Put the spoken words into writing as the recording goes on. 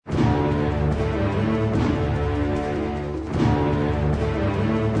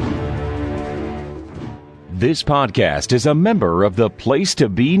This podcast is a member of the Place to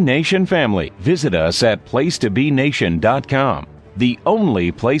Be Nation family. Visit us at placetobenation.com, the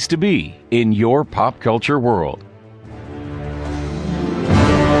only place to be in your pop culture world.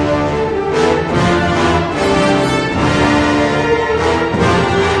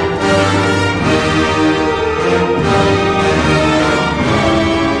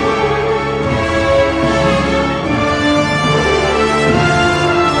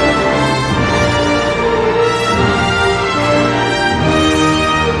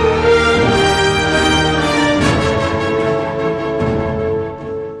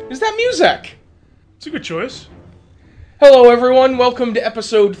 It's a good choice. Hello, everyone. Welcome to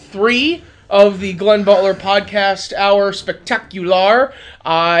episode 3 of the Glenn Butler Podcast Hour Spectacular.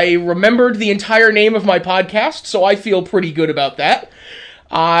 I remembered the entire name of my podcast, so I feel pretty good about that.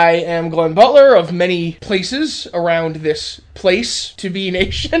 I am Glenn Butler of many places around this place to be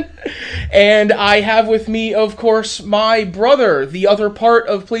nation, and I have with me, of course, my brother, the other part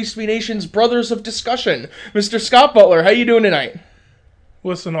of Place to Be Nation's Brothers of Discussion, Mr. Scott Butler. How you doing tonight?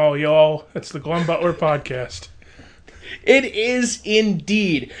 Listen all, y'all. It's the Glenn Butler Podcast. It is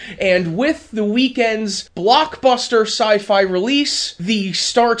indeed. And with the weekend's blockbuster sci-fi release, the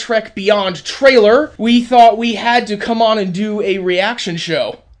Star Trek Beyond trailer, we thought we had to come on and do a reaction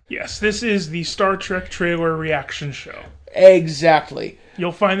show. Yes, this is the Star Trek trailer reaction show. Exactly.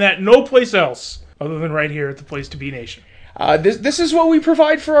 You'll find that no place else other than right here at the Place to Be Nation. This is what we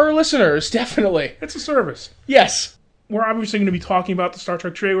provide for our listeners, definitely. It's a service. Yes. We're obviously going to be talking about the Star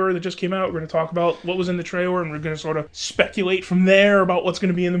Trek trailer that just came out. We're going to talk about what was in the trailer, and we're going to sort of speculate from there about what's going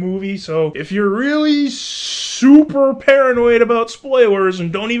to be in the movie. So if you're really super paranoid about spoilers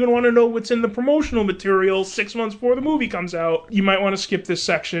and don't even want to know what's in the promotional material 6 months before the movie comes out, you might want to skip this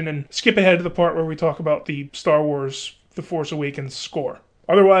section and skip ahead to the part where we talk about the Star Wars The Force Awakens score.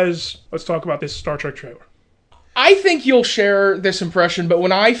 Otherwise, let's talk about this Star Trek trailer. I think you'll share this impression, but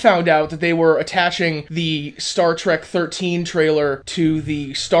when I found out that they were attaching the Star Trek 13 trailer to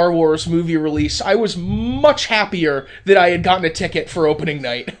the Star Wars movie release, I was much happier that I had gotten a ticket for opening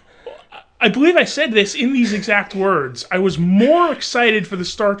night. I believe I said this in these exact words. I was more excited for the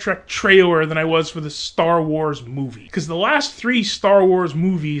Star Trek trailer than I was for the Star Wars movie. Because the last 3 Star Wars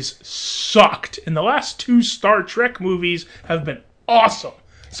movies sucked, and the last 2 Star Trek movies have been awesome.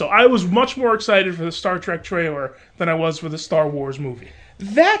 So I was much more excited for the Star Trek trailer than I was for the Star Wars movie.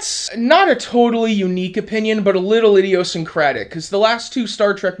 That's not a totally unique opinion, but a little idiosyncratic, because the last 2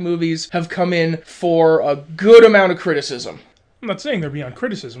 Star Trek movies have come in for a good amount of criticism. I'm not saying they're beyond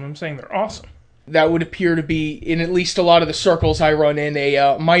criticism, I'm saying they're awesome. That would appear to be, in at least a lot of the circles I run in,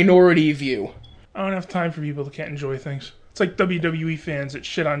 a minority view. I don't have time for people that can't enjoy things. It's like WWE fans that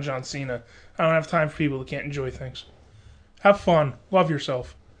shit on John Cena. I don't have time for people that can't enjoy things. Have fun. Love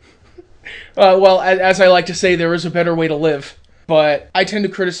yourself. Well, as I like to say, there is a better way to live. But I tend to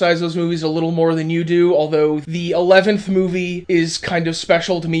criticize those movies a little more than you do, although the 11th movie is kind of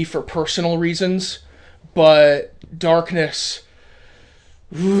special to me for personal reasons. But Darkness,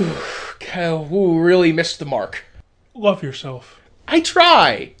 really missed the mark. Love yourself. I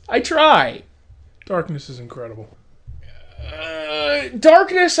try. Darkness is incredible.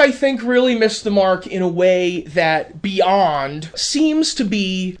 Darkness, I think, really missed the mark in a way that Beyond seems to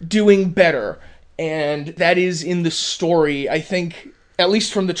be doing better. And that is in the story. I think, at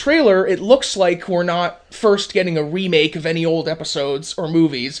least from the trailer, it looks like we're not first getting a remake of any old episodes or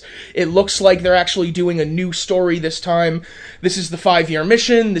movies. It looks like they're actually doing a new story this time. This is the 5-year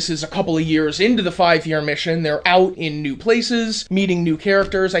mission. This is a couple of years into the 5-year mission. They're out in new places, meeting new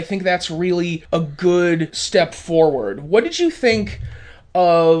characters. I think that's really a good step forward. What did you think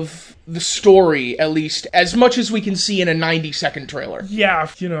of the story, at least, as much as we can see in a 90-second trailer? Yeah,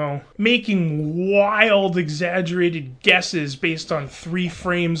 making wild, exaggerated guesses based on 3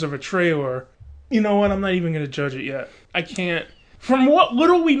 frames of a trailer. You know what? I'm not even going to judge it yet. I can't. From what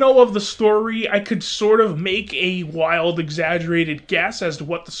little we know of the story, I could sort of make a wild, exaggerated guess as to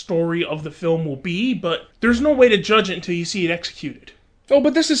what the story of the film will be, but there's no way to judge it until you see it executed. Oh,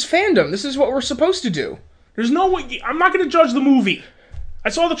 but this is fandom. This is what we're supposed to do. There's no way. I'm not going to judge the movie. I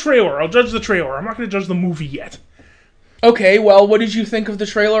saw the trailer. I'll judge the trailer. I'm not going to judge the movie yet. Okay, well, what did you think of the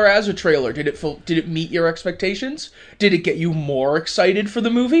trailer as a trailer? Did it meet your expectations? Did it get you more excited for the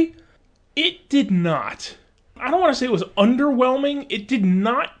movie? It did not. I don't want to say it was underwhelming. It did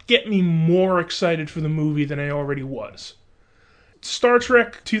not get me more excited for the movie than I already was. Star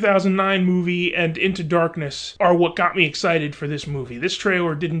Trek 2009 movie and Into Darkness are what got me excited for this movie. This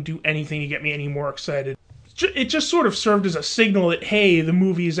trailer didn't do anything to get me any more excited. It just sort of served as a signal that, hey, the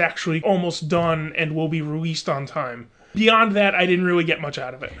movie is actually almost done and will be released on time. Beyond that, I didn't really get much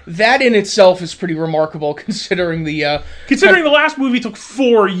out of it. That in itself is pretty remarkable, considering the last movie took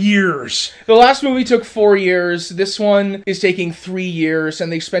 4 years. The last movie took 4 years. This one is taking 3 years,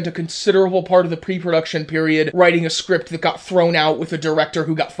 and they spent a considerable part of the pre-production period writing a script that got thrown out with a director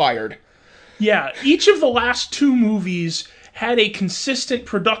who got fired. Yeah, each of the last 2 movies had a consistent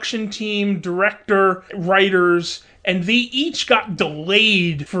production team, director, writers, and they each got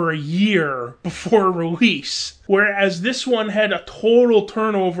delayed for a year before release. Whereas this one had a total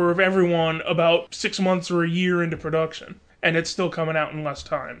turnover of everyone about 6 months or a year into production. And it's still coming out in less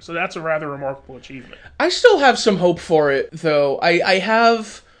time. So that's a rather remarkable achievement. I still have some hope for it, though. I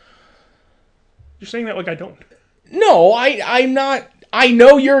have... You're saying that like I don't. No, I'm not... I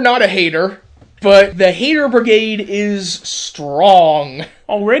know you're not a hater, but the hater brigade is strong.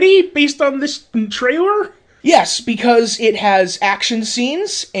 Already? Based on this trailer? Yes, because it has action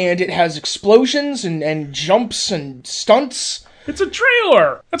scenes, and it has explosions, and jumps, and stunts. It's a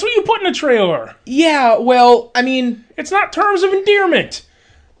trailer! That's what you put in a trailer! Yeah, well, I mean... It's not Terms of Endearment!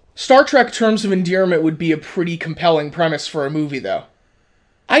 Star Trek Terms of Endearment would be a pretty compelling premise for a movie, though.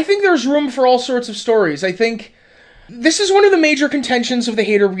 I think there's room for all sorts of stories. I think... This is one of the major contentions of the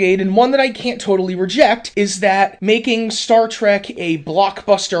Hater Brigade, and one that I can't totally reject, is that making Star Trek a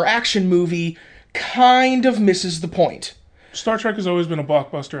blockbuster action movie kind of misses the point. Star Trek has always been a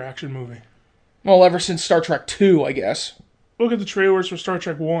blockbuster action movie. Well, ever since Star Trek 2, I guess. Look at the trailers for Star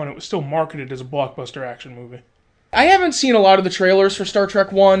Trek 1. It was still marketed as a blockbuster action movie. I haven't seen a lot of the trailers for Star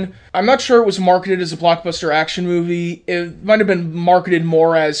Trek 1. I'm not sure it was marketed as a blockbuster action movie. It might have been marketed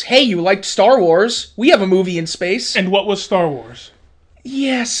more as, hey, you liked Star Wars? We have a movie in space. And what was Star Wars?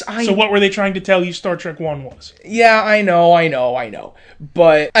 Yes, So what were they trying to tell you Star Trek 1 was? Yeah, I know.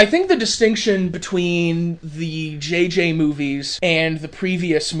 But I think the distinction between the JJ movies and the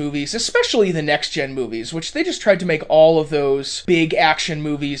previous movies, especially the next-gen movies, which they just tried to make all of those big action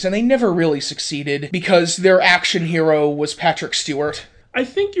movies, and they never really succeeded because their action hero was Patrick Stewart. I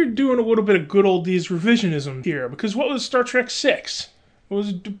think you're doing a little bit of good old days revisionism here, because what was Star Trek 6? It was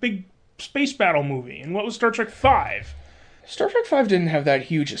a big space battle movie, and what was Star Trek 5? Star Trek 5 didn't have that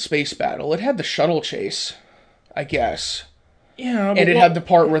huge a space battle. It had the shuttle chase, I guess. Yeah, but and it had the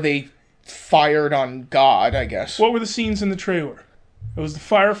part where they fired on God, I guess. What were the scenes in the trailer? It was the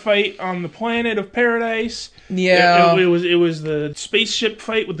firefight on the planet of Paradise. Yeah. It was the spaceship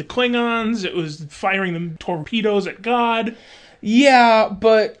fight with the Klingons. It was firing the torpedoes at God. Yeah,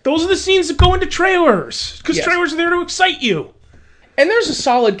 but... Those are the scenes that go into trailers. Because Yes. trailers are there to excite you. And there's a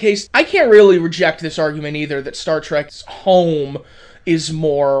solid case. I can't really reject this argument either that Star Trek's home is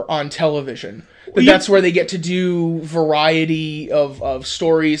more on television. That's where they get to do variety of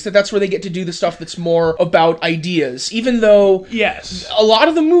stories. That's where they get to do the stuff that's more about ideas. Even though Yes. a lot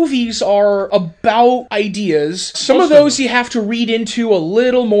of the movies are about ideas, some of those you have to read into a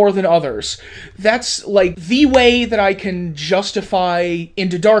little more than others. That's like the way that I can justify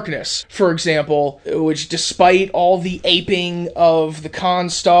Into Darkness, for example, which despite all the aping of the Khan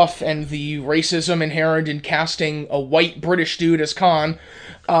stuff and the racism inherent in casting a white British dude as Khan,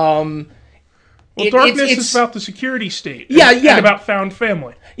 Darkness is about the security state. Yeah. And about found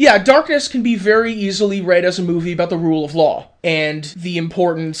family. Yeah, Darkness can be very easily read as a movie about the rule of law and the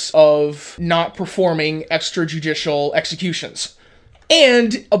importance of not performing extrajudicial executions.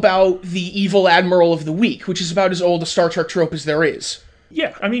 And about the evil Admiral of the Week, which is about as old a Star Trek trope as there is.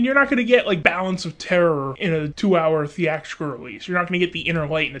 Yeah, I mean, you're not going to get, like, Balance of Terror in a 2-hour theatrical release. You're not going to get The Inner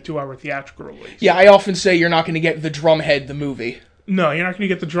Light in a 2-hour theatrical release. Yeah, I often say you're not going to get The Drumhead, the movie. No, you're not going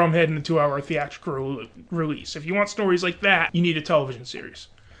to get The Drumhead in a 2-hour theatrical release. If you want stories like that, you need a television series.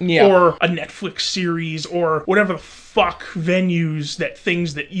 Yeah. Or a Netflix series, or whatever the fuck venues that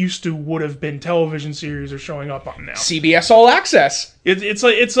things that used to would have been television series are showing up on now. CBS All Access. It's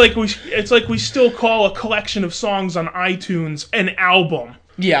like we still call a collection of songs on iTunes an album.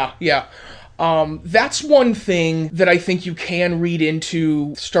 Yeah. That's one thing that I think you can read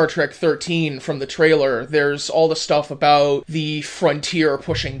into Star Trek 13 from the trailer. There's all the stuff about the frontier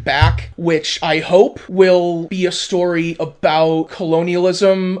pushing back, which I hope will be a story about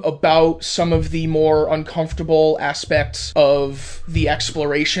colonialism, about some of the more uncomfortable aspects of the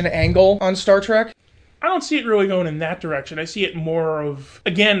exploration angle on Star Trek. I don't see it really going in that direction. I see it more of,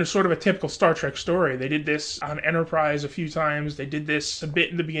 again, sort of a typical Star Trek story. They did this on Enterprise a few times. They did this a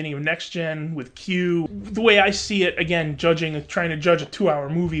bit in the beginning of Next Gen with Q. The way I see it, again, trying to judge a 2-hour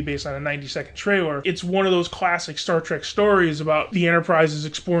movie based on a 90-second trailer, it's one of those classic Star Trek stories about the Enterprise is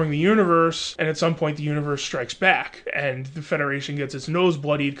exploring the universe, and at some point the universe strikes back, and the Federation gets its nose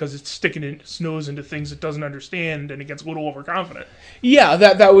bloodied because it's sticking its nose into things it doesn't understand, and it gets a little overconfident. Yeah,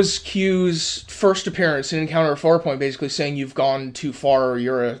 that was Q's first appearance, an encounter at Farpoint, basically saying you've gone too far, or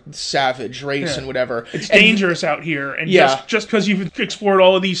you're a savage race and whatever. It's dangerous out here, and just because you've explored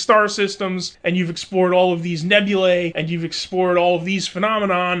all of these star systems, and you've explored all of these nebulae, and you've explored all of these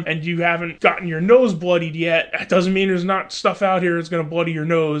phenomenon, and you haven't gotten your nose bloodied yet, that doesn't mean there's not stuff out here that's going to bloody your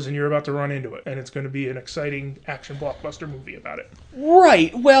nose, and you're about to run into it. And it's going to be an exciting action blockbuster movie about it.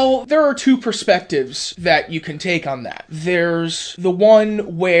 Right. Well, there are two perspectives that you can take on that. There's the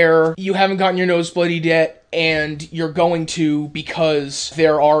one where you haven't gotten your nose bloodied yet, and you're going to because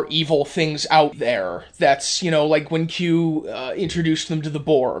there are evil things out there. That's, like when Q introduced them to the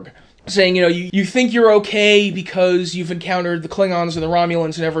Borg. Saying, you think you're okay because you've encountered the Klingons and the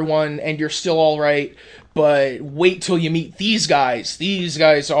Romulans and everyone, and you're still alright, but wait till you meet these guys. These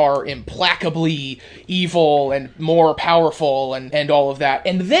guys are implacably evil and more powerful and all of that.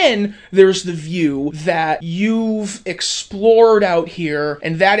 And then there's the view that you've explored out here,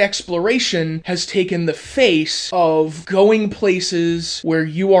 and that exploration has taken the face of going places where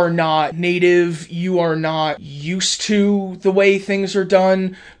you are not native, you are not used to the way things are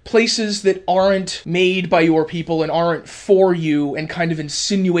done, places that aren't made by your people and aren't for you, and kind of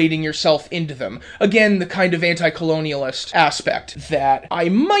insinuating yourself into them. Again, the kind of anti-colonialist aspect that I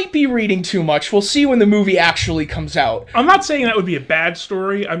might be reading too much. We'll see when the movie actually comes out. I'm not saying that would be a bad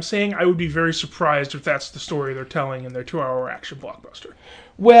story. I'm saying I would be very surprised if that's the story they're telling in their 2-hour action blockbuster.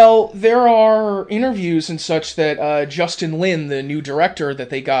 Well, there are interviews and such that Justin Lin, the new director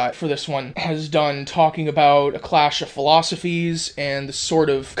that they got for this one, has done, talking about a clash of philosophies and the sort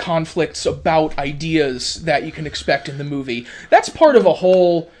of conflicts about ideas that you can expect in the movie. That's part of a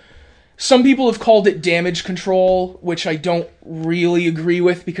whole... Some people have called it damage control, which I don't really agree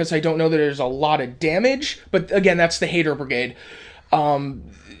with because I don't know that there's a lot of damage, but again, that's the hater brigade.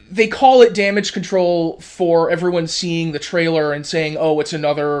 They call it damage control for everyone seeing the trailer and saying, oh, it's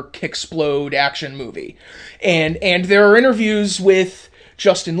another Kicksplode action movie. And there are interviews with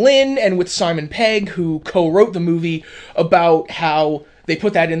Justin Lin and with Simon Pegg, who co-wrote the movie, about how they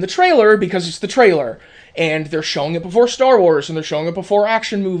put that in the trailer because it's the trailer. And they're showing it before Star Wars, and they're showing it before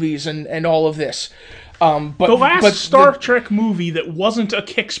action movies, and all of this. But the last Star Trek movie that wasn't a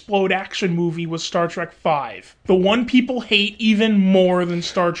Kicksplode action movie was Star Trek V. The one people hate even more than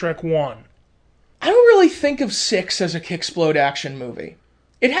Star Trek 1. I don't really think of 6 as a Kicksplode action movie.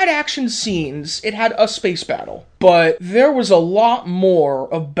 It had action scenes, it had a space battle, but there was a lot more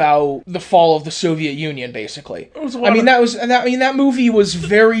about the fall of the Soviet Union, basically. That movie was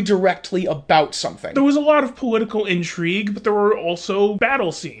very directly about something. There was a lot of political intrigue, but there were also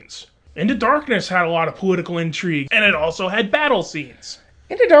battle scenes. Into Darkness had a lot of political intrigue, and it also had battle scenes.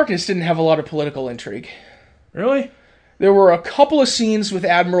 Into Darkness didn't have a lot of political intrigue. Really? There were a couple of scenes with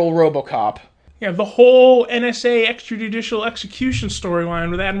Admiral Robocop. Yeah, the whole NSA extrajudicial execution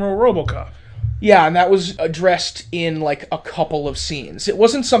storyline with Admiral Robocop. Yeah, and that was addressed in, a couple of scenes. It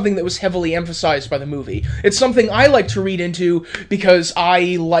wasn't something that was heavily emphasized by the movie. It's something I like to read into because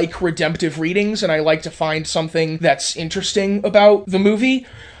I like redemptive readings, and I like to find something that's interesting about the movie,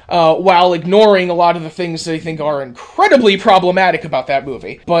 while ignoring a lot of the things that I think are incredibly problematic about that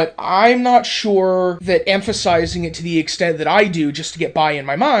movie. But I'm not sure that emphasizing it to the extent that I do, just to get by in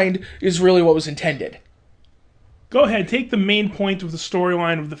my mind, is really what was intended. Go ahead, take the main point of the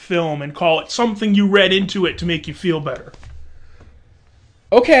storyline of the film and call it something you read into it to make you feel better.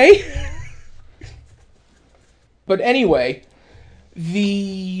 Okay. But anyway...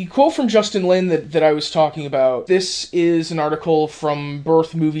 The quote from Justin Lin that I was talking about, this is an article from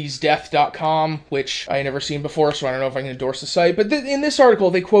birthmoviesdeath.com, which I had never seen before, so I don't know if I can endorse the site, but in this article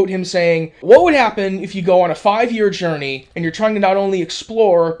they quote him saying, what would happen if you go on a 5-year journey and you're trying to not only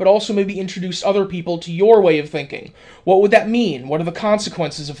explore, but also maybe introduce other people to your way of thinking? What would that mean? What are the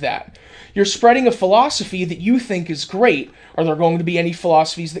consequences of that? You're spreading a philosophy that you think is great. Are there going to be any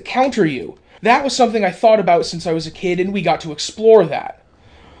philosophies that counter you? That was something I thought about since I was a kid, and we got to explore that.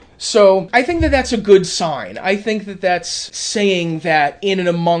 So, I think that that's a good sign. I think that that's saying that in and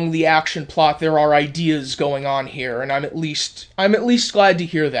among the action plot there are ideas going on here, and I'm at least glad to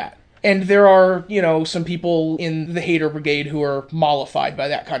hear that. And there are, some people in the hater brigade who are mollified by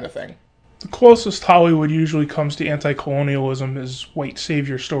that kind of thing. The closest Hollywood usually comes to anti-colonialism is white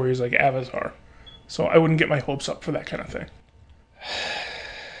savior stories like Avatar. So I wouldn't get my hopes up for that kind of thing.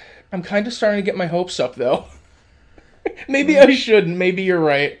 I'm kind of starting to get my hopes up, though. Maybe I shouldn't. Maybe you're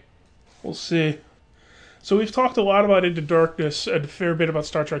right. We'll see. So we've talked a lot about Into Darkness, and a fair bit about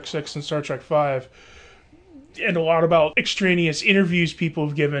Star Trek 6 and Star Trek 5, and a lot about extraneous interviews people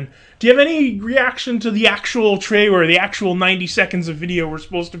have given. Do you have any reaction to the actual trailer, the actual 90 seconds of video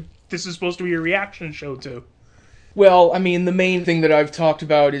this is supposed to be a reaction show to? Well, I mean, the main thing that I've talked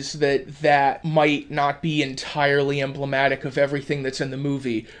about is that might not be entirely emblematic of everything that's in the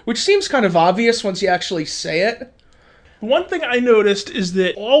movie, which seems kind of obvious once you actually say it. One thing I noticed is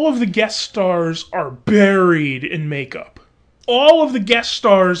that all of the guest stars are buried in makeup. All of the guest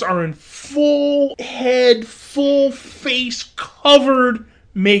stars are in full head, full face covered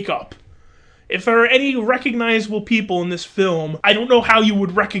makeup. If there are any recognizable people in this film, I don't know how you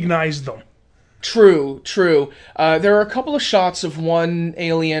would recognize them. True. There are a couple of shots of one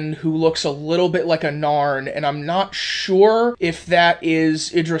alien who looks a little bit like a Narn, and I'm not sure if that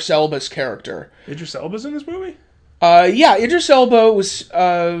is Idris Elba's character. Idris Elba's in this movie? Yeah, Idris Elba was,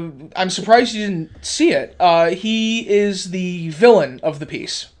 I'm surprised you didn't see it. He is the villain of the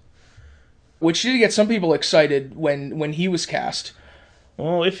piece, which did get some people excited when he was cast.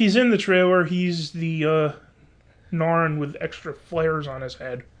 Well, if he's in the trailer, he's the Narn with extra flares on his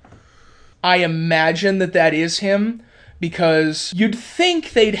head. I imagine that is him, because you'd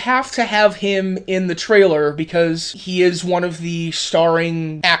think they'd have to have him in the trailer because he is one of the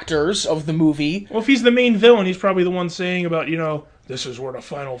starring actors of the movie. Well, if he's the main villain, he's probably the one saying about, this is where the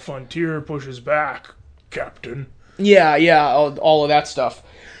final frontier pushes back, Captain. Yeah, all of that stuff.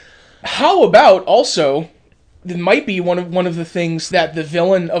 How about also, it might be one of the things that the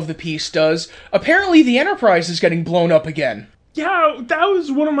villain of the piece does. Apparently the Enterprise is getting blown up again. Yeah, that was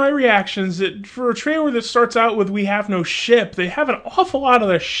one of my reactions, that for a trailer that starts out with "we have no ship," they have an awful lot of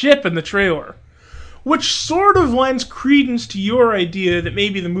the ship in the trailer. Which sort of lends credence to your idea that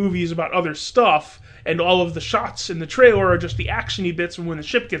maybe the movie is about other stuff, and all of the shots in the trailer are just the actiony bits from when the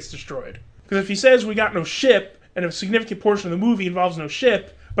ship gets destroyed. Because if he says we got no ship, and a significant portion of the movie involves no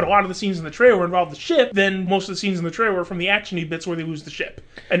ship, but a lot of the scenes in the trailer involve the ship, then most of the scenes in the trailer are from the actiony bits where they lose the ship,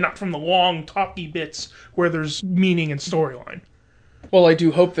 and not from the long, talky bits where there's meaning and storyline. Well, I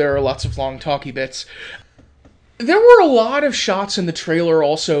do hope there are lots of long, talky bits. There were a lot of shots in the trailer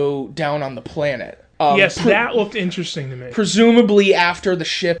also down on the planet. Yes, that looked interesting to me. Presumably after the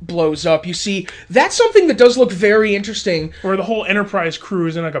ship blows up. You see, that's something that does look very interesting. Or the whole Enterprise crew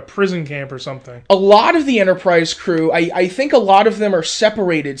is in like a prison camp or something. A lot of the Enterprise crew, I think a lot of them are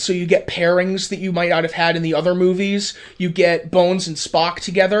separated, so you get pairings that you might not have had in the other movies. You get Bones and Spock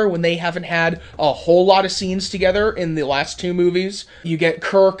together when they haven't had a whole lot of scenes together in the last two movies. You get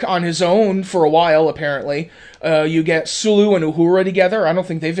Kirk on his own for a while, apparently. You get Sulu and Uhura together. I don't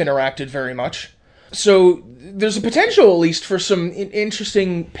think they've interacted very much. So there's a potential, at least, for some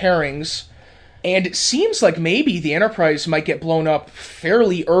interesting pairings. And it seems like maybe the Enterprise might get blown up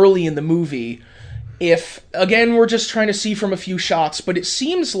fairly early in the movie. If, again, we're just trying to see from a few shots, but it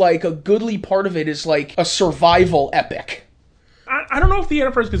seems like a goodly part of it is like a survival epic. I don't know if the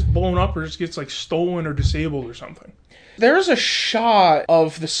Enterprise gets blown up or just gets like stolen or disabled or something. There's a shot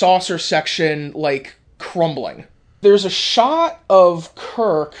of the saucer section, like, crumbling. There's a shot of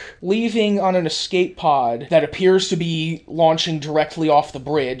Kirk leaving on an escape pod that appears to be launching directly off the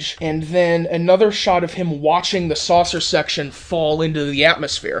bridge, and then another shot of him watching the saucer section fall into the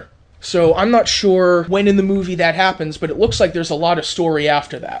atmosphere. So I'm not sure when in the movie that happens, but it looks like there's a lot of story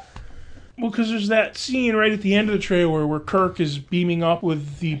after that. Well, because there's that scene right at the end of the trailer where Kirk is beaming up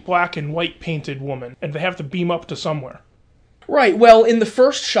with the black and white painted woman, and they have to beam up to somewhere. Right, well, in the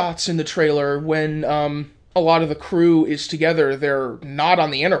first shots in the trailer, when, a lot of the crew is together, they're not on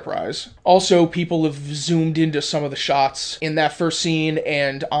the Enterprise. Also, people have zoomed into some of the shots in that first scene,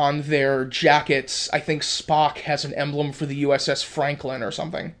 and on their jackets, I think Spock has an emblem for the USS Franklin or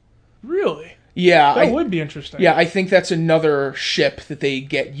something. Really? Yeah. That would be interesting. Yeah, I think that's another ship that they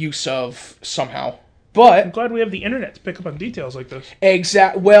get use of somehow. But I'm glad we have the internet to pick up on details like this.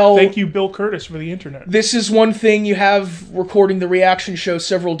 Well, thank you, Bill Curtis, for the internet. This is one thing you have recording the reaction show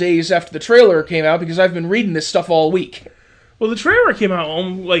several days after the trailer came out, because I've been reading this stuff all week. Well, the trailer came out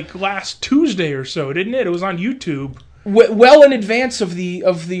like last Tuesday or so, didn't it? It was on YouTube. Well in advance of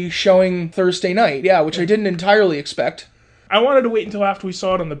the showing Thursday night, yeah, which I didn't entirely expect. I wanted to wait until after we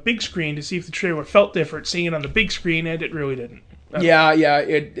saw it on the big screen to see if the trailer felt different seeing it on the big screen, and it really didn't. Yeah,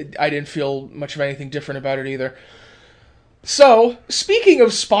 I didn't feel much of anything different about it either. So, speaking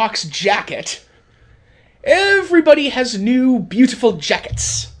of Spock's jacket, everybody has new, beautiful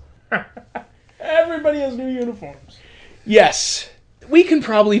jackets. Everybody has new uniforms. Yes. We can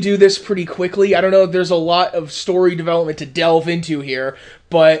probably do this pretty quickly. I don't know if there's a lot of story development to delve into here,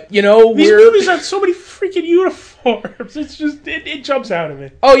 but, these movies have so many freaking uniforms. It's just, it jumps out at me.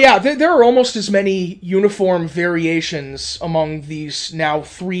 Oh yeah, there are almost as many uniform variations among these now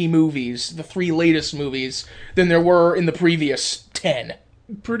 3 movies, the 3 latest movies, than there were in the previous 10.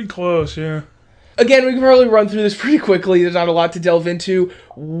 Pretty close, yeah. Again, we can probably run through this pretty quickly. There's not a lot to delve into.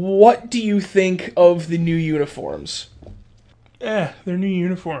 What do you think of the new uniforms? They're new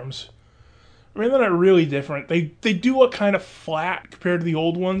uniforms. I mean, they're not really different. They do look kind of flat compared to the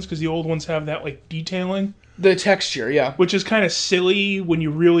old ones, because the old ones have that, like, detailing. The texture, yeah. Which is kind of silly when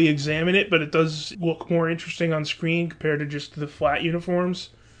you really examine it, but it does look more interesting on screen compared to just the flat uniforms.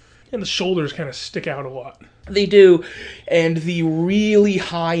 And the shoulders kind of stick out a lot. They do, and the really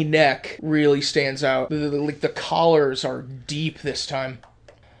high neck really stands out. The collars are deep this time.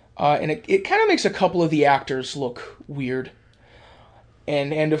 And it kind of makes a couple of the actors look weird.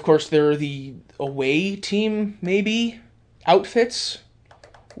 And of course, there are the away team, maybe, outfits,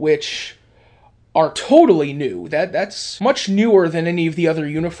 which are totally new. That's much newer than any of the other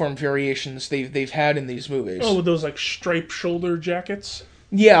uniform variations they've had in these movies. Oh, with those, like, striped shoulder jackets?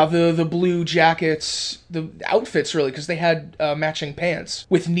 Yeah, the blue jackets, the outfits, really, because they had matching pants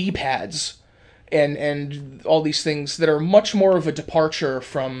with knee pads and all these things that are much more of a departure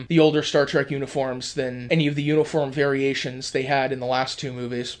from the older Star Trek uniforms than any of the uniform variations they had in the last two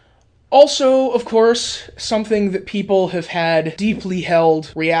movies. Also, of course, something that people have had deeply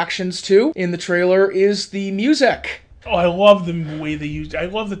held reactions to in the trailer is the music. Oh, I love the way they used. I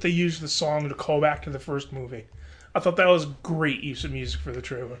love that they used the song to call back to the first movie. I thought that was great use of music for the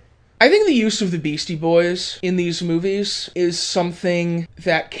trailer. I think the use of the Beastie Boys in these movies is something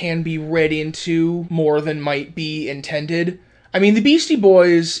that can be read into more than might be intended. I mean, the Beastie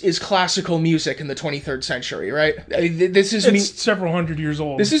Boys is classical music in the 23rd century, right? It's several hundred years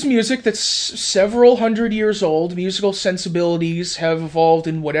old. This is music that's several hundred years old. Musical sensibilities have evolved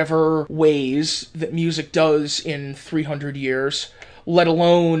in whatever ways that music does in 300 years. Let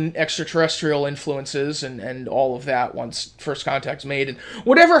alone extraterrestrial influences and all of that once First Contact's made, and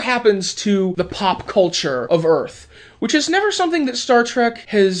whatever happens to the pop culture of Earth, which is never something that Star Trek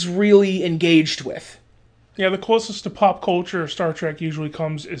has really engaged with. Yeah, the closest to pop culture Star Trek usually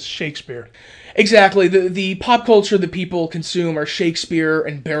comes is Shakespeare. Exactly. The pop culture that people consume are Shakespeare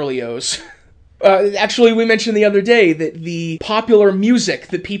and Berlioz. Actually, we mentioned the other day that the popular music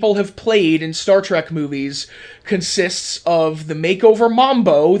that people have played in Star Trek movies consists of the makeover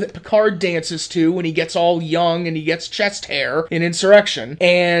mambo that Picard dances to when he gets all young and he gets chest hair in Insurrection,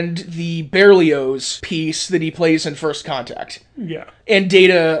 and the Berlioz piece that he plays in First Contact. Yeah. And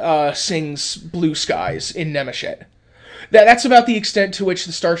Data sings Blue Skies in Nemesis. That's about the extent to which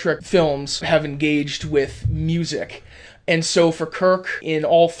the Star Trek films have engaged with music. And so for Kirk, in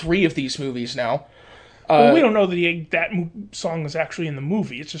all three of these movies now... well, we don't know that that song is actually in the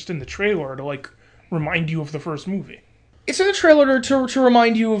movie. It's just in the trailer to, like, remind you of the first movie. It's in the trailer to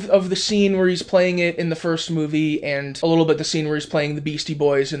remind you of the scene where he's playing it in the first movie, and a little bit the scene where he's playing the Beastie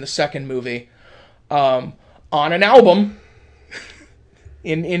Boys in the second movie. On an album,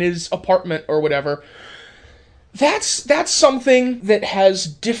 in his apartment or whatever. That's something that has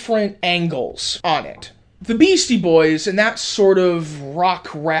different angles on it. The Beastie Boys, and that sort of rock,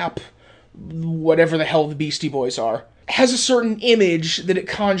 rap, whatever the hell the Beastie Boys are, has a certain image that it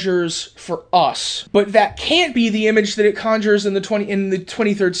conjures for us. But that can't be the image that it conjures in the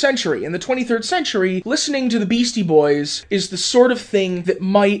 23rd century. In the 23rd century, listening to the Beastie Boys is the sort of thing that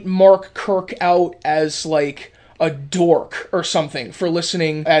might mark Kirk out as, like, a dork or something for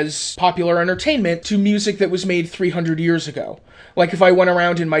listening as popular entertainment to music that was made 300 years ago. Like if I went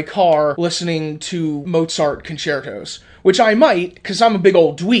around in my car listening to Mozart concertos, which I might, because I'm a big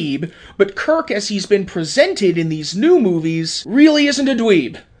old dweeb, but Kirk, as he's been presented in these new movies, really isn't a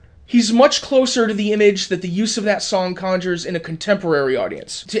dweeb. He's much closer to the image that the use of that song conjures in a contemporary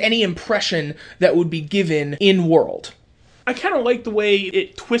audience, to any impression that would be given in-world. I kind of like the way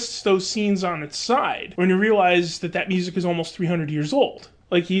it twists those scenes on its side, when you realize that music is almost 300 years old.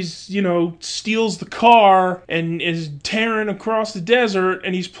 Like, he's, steals the car and is tearing across the desert,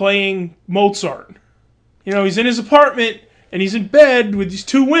 and he's playing Mozart. He's in his apartment, and he's in bed with these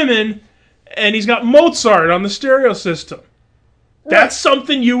two women, and he's got Mozart on the stereo system. Right. That's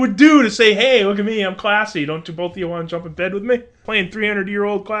something you would do to say, hey, look at me, I'm classy. Don't you both of you want to jump in bed with me? Playing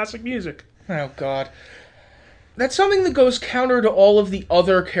 300-year-old classic music. Oh, God. That's something that goes counter to all of the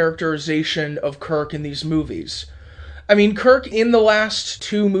other characterization of Kirk in these movies. I mean, Kirk in the last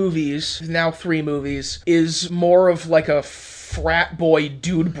two movies, now three movies, is more of like a frat boy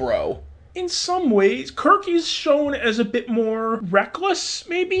dude bro. In some ways, Kirk is shown as a bit more reckless,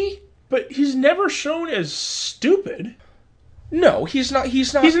 maybe, but he's never shown as stupid. No, he's not.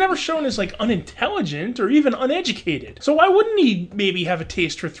 He's never shown as, like, unintelligent or even uneducated. So why wouldn't he maybe have a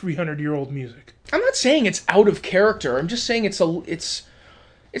taste for 300-year-old music? I'm not saying it's out of character. I'm just saying it's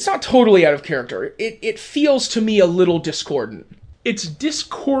not totally out of character. It feels to me a little discordant. it's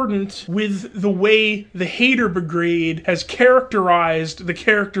discordant with the way the Hater Brigade has characterized the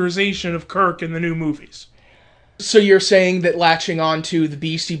characterization of Kirk in the new movies. So you're saying that latching on to the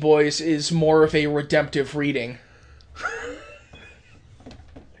Beastie Boys is more of a redemptive reading?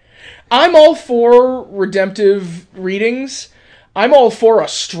 I'm all for redemptive readings. I'm all for a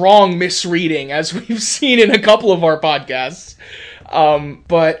strong misreading, as we've seen in a couple of our podcasts.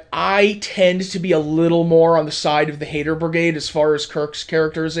 But I tend to be a little more on the side of the Hater Brigade as far as Kirk's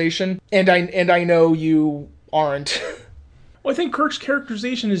characterization. And I know you aren't. Well, I think Kirk's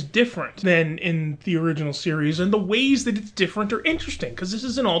characterization is different than in the original series, and the ways that it's different are interesting, because this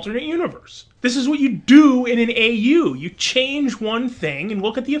is an alternate universe. This is what you do in an AU. You change one thing and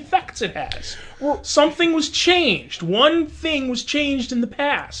look at the effects it has. Well, something was changed. One thing was changed in the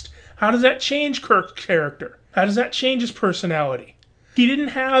past. How does that change Kirk's character? How does that change his personality? He didn't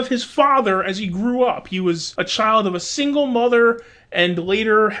have his father as he grew up. He was a child of a single mother and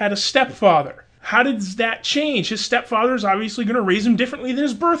later had a stepfather. How does that change? His stepfather is obviously going to raise him differently than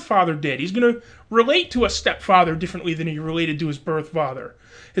his birth father did. He's going to relate to a stepfather differently than he related to his birth father.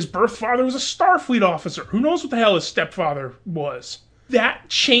 His birth father was a Starfleet officer. Who knows what the hell his stepfather was? That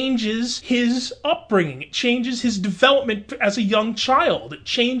changes his upbringing. It changes his development as a young child. It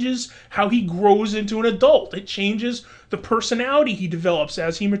changes how he grows into an adult. It changes the personality he develops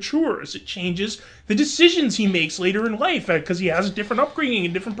as he matures. It changes the decisions he makes later in life because he has a different upbringing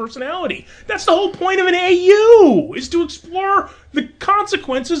and different personality. That's the whole point of an AU, is to explore the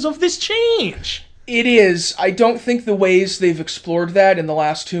consequences of this change. It is. I don't think the ways they've explored that in the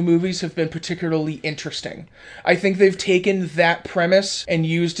last two movies have been particularly interesting. I think they've taken that premise and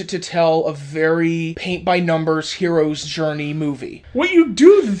used it to tell a very paint-by-numbers hero's journey movie. What you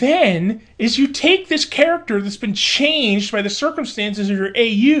do then is you take this character that's been changed by the circumstances of your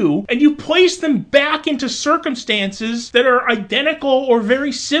AU, and you place them back into circumstances that are identical or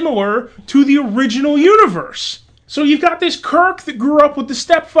very similar to the original universe. So you've got this Kirk that grew up with the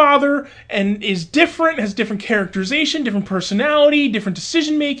stepfather and is different, has different characterization, different personality, different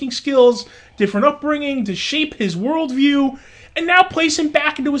decision-making skills, different upbringing to shape his worldview, and now place him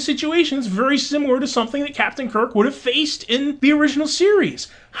back into a situation that's very similar to something that Captain Kirk would have faced in the original series.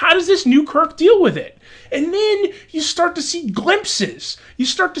 How does this new Kirk deal with it? And then you start to see glimpses. You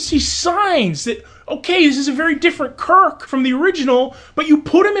start to see signs that, okay, this is a very different Kirk from the original, but you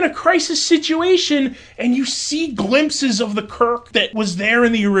put him in a crisis situation and you see glimpses of the Kirk that was there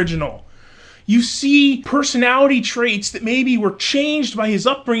in the original. You see personality traits that maybe were changed by his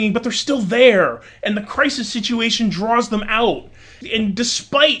upbringing, but they're still there, and the crisis situation draws them out. And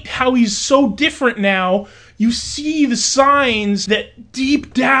despite how he's so different now, you see the signs that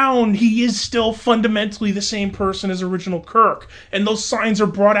deep down he is still fundamentally the same person as original Kirk. And those signs are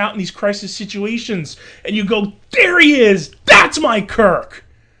brought out in these crisis situations. And you go, there he is! That's my Kirk!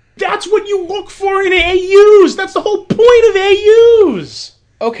 That's what you look for in AUs! That's the whole point of AUs!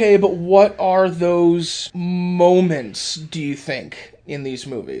 Okay, but what are those moments, do you think, in these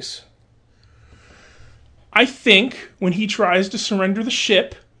movies? I think when he tries to surrender the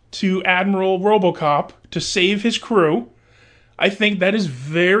ship to Admiral Robocop to save his crew, I think that is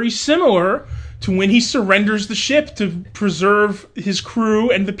very similar to when he surrenders the ship to preserve his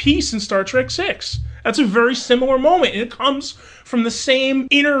crew and the peace in Star Trek VI. That's a very similar moment, and it comes from the same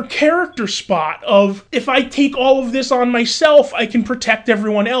inner character spot of, if I take all of this on myself, I can protect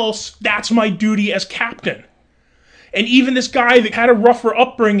everyone else. That's my duty as captain. And even this guy that had a rougher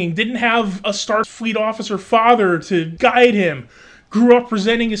upbringing, didn't have a Starfleet officer father to guide him, grew up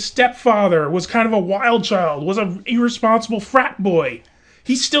resenting his stepfather, was kind of a wild child, was an irresponsible frat boy.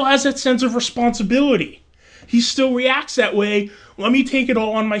 He still has that sense of responsibility. He still reacts that way. Let me take it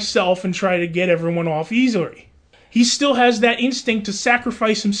all on myself and try to get everyone off easily. He still has that instinct to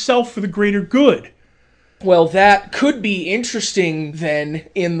sacrifice himself for the greater good. Well, that could be interesting, then,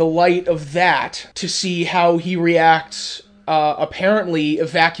 in the light of that, to see how he reacts, apparently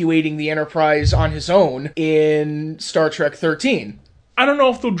evacuating the Enterprise on his own in Star Trek 13. I don't know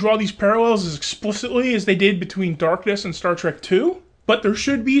if they'll draw these parallels as explicitly as they did between Darkness and Star Trek 2, but there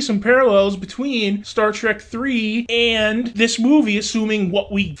should be some parallels between Star Trek 3 and this movie, assuming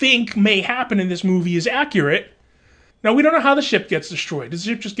what we think may happen in this movie is accurate. Now, we don't know how the ship gets destroyed. Does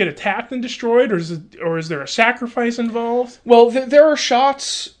the ship just get attacked and destroyed, or is there a sacrifice involved? Well, there are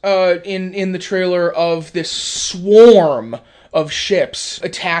shots in the trailer of this swarm of ships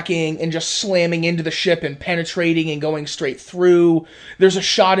attacking and just slamming into the ship and penetrating and going straight through. There's a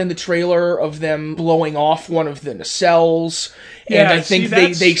shot in the trailer of them blowing off one of the nacelles, and I think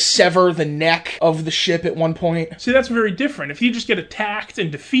they sever the neck of the ship at one point. See, that's very different. If you just get attacked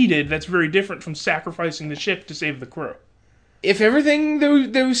and defeated, that's very different from sacrificing the ship to save the crew. if everything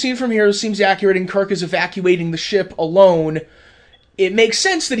that we've seen from here seems accurate and Kirk is evacuating the ship alone, it makes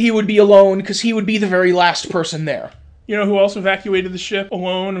sense that he would be alone because he would be the very last person there. You know who else evacuated the ship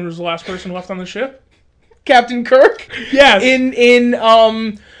alone and was the last person left on the ship? Captain Kirk? Yes.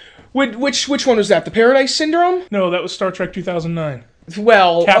 Which one was that? The Paradise Syndrome? No, that was Star Trek 2009.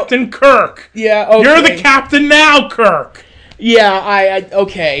 Well... Captain Kirk! Yeah, okay. You're the captain now, Kirk! Yeah,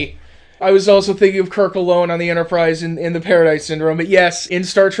 okay. I was also thinking of Kirk alone on the Enterprise in the Paradise Syndrome, but yes, in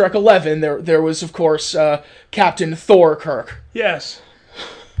Star Trek 11, there was, of course, Captain Thor Kirk. Yes.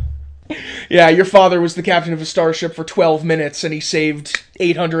 Yeah, your father was the captain of a starship for 12 minutes, and he saved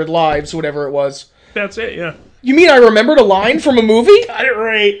 800 lives, whatever it was. That's it, yeah. You mean I remembered a line from a movie? Got it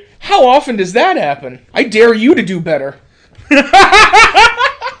right. How often does that happen? I dare you to do better.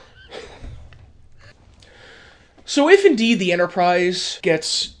 So if indeed the Enterprise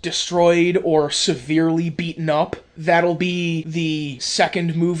gets destroyed or severely beaten up, that'll be the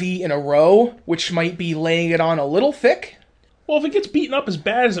second movie in a row, which might be laying it on a little thick. Well, if it gets beaten up as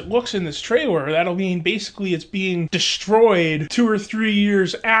bad as it looks in this trailer, that'll mean basically it's being destroyed 2 or 3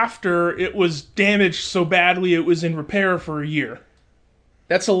 years after it was damaged so badly it was in repair for a year.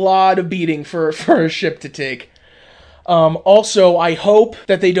 That's a lot of beating for a ship to take. Also, I hope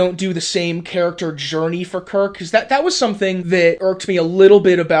that they don't do the same character journey for Kirk, because that was something that irked me a little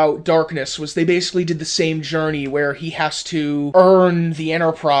bit about Darkness, was they basically did the same journey where he has to earn the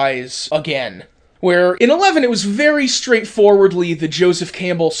Enterprise again. Where in 11 it was very straightforwardly the Joseph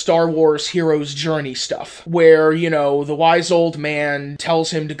Campbell Star Wars hero's journey stuff. Where, you know, the wise old man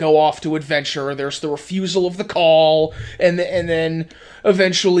tells him to go off to adventure, there's the refusal of the call, and then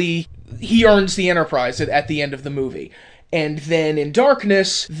eventually he earns the Enterprise at the end of the movie. And then in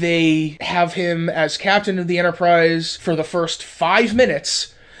Darkness, they have him as captain of the Enterprise for the first 5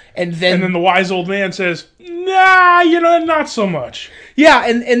 minutes, and then the wise old man says, nah, not so much. Yeah,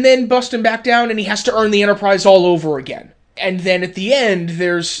 and then bust him back down, and he has to earn the Enterprise all over again. And then at the end,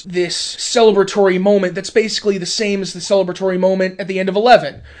 there's this celebratory moment that's basically the same as the celebratory moment at the end of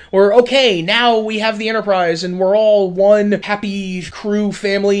 11. Where, okay, now we have the Enterprise, and we're all one happy crew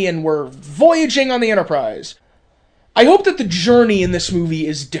family, and we're voyaging on the Enterprise. I hope that the journey in this movie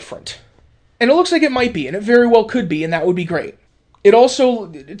is different. And it looks like it might be, and it very well could be, and that would be great. It also,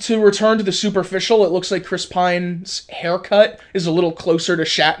 to return to the superficial, it looks like Chris Pine's haircut is a little closer to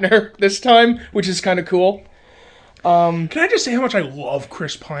Shatner this time, which is kind of cool. Can I just say how much I love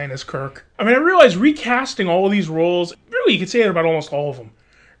Chris Pine as Kirk? I mean, I realize recasting all of these roles, really you could say that about almost all of them.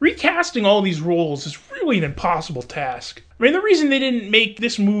 Recasting all of these roles is really an impossible task. I mean, the reason they didn't make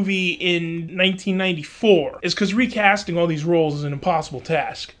this movie in 1994 is because recasting all these roles is an impossible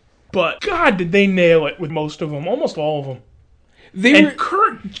task. But God, did they nail it with most of them, almost all of them.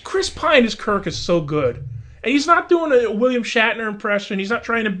 Chris Pine as Kirk is so good. And he's not doing a William Shatner impression. He's not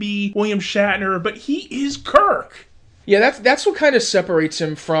trying to be William Shatner, but he is Kirk. Yeah, that's what kind of separates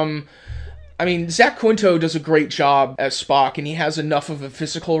him from... I mean, Zach Quinto does a great job as Spock, and he has enough of a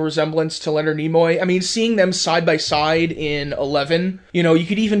physical resemblance to Leonard Nimoy. I mean, seeing them side by side in 11, you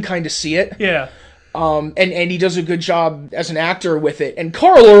could even kind of see it. Yeah. And he does a good job as an actor with it. And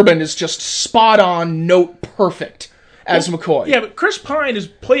Carl Urban is just spot on, note perfect as McCoy. Yeah, but Chris Pine is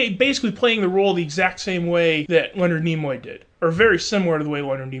basically playing the role the exact same way that Leonard Nimoy did, or very similar to the way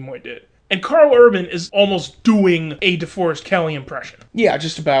Leonard Nimoy did. And Carl Urban is almost doing a DeForest Kelley impression. Yeah,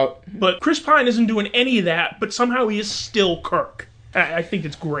 just about. But Chris Pine isn't doing any of that, but somehow he is still Kirk. I think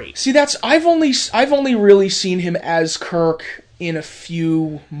it's great. See, I've only really seen him as Kirk in a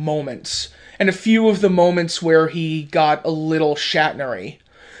few moments. And a few of the moments where he got a little Shatnery.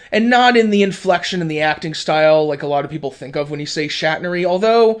 And not in the inflection and the acting style like a lot of people think of when you say Shatnery.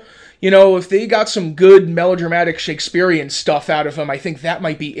 Although, if they got some good melodramatic Shakespearean stuff out of him, I think that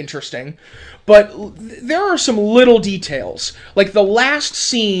might be interesting. But there are some little details. Like the last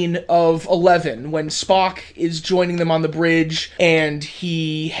scene of 11, when Spock is joining them on the bridge, and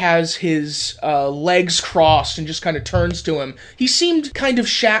he has his legs crossed and just kind of turns to him. He seemed kind of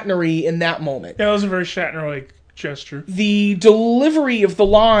Shatnery in that moment. Yeah, that was a very Shatner-like gesture. The delivery of the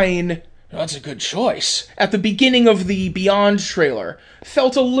line, that's a good choice, at the beginning of the Beyond trailer,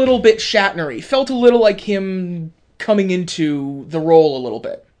 felt a little bit Shatnery. Felt a little like him coming into the role a little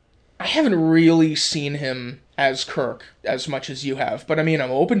bit. I haven't really seen him as Kirk as much as you have, but I mean,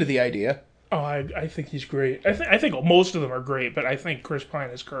 I'm open to the idea. Oh, I think he's great. I think most of them are great, but I think Chris Pine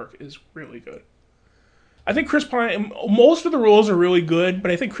as Kirk is really good. I think Chris Pine, most of the roles are really good,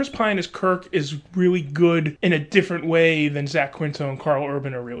 but I think Chris Pine as Kirk is really good in a different way than Zach Quinto and Carl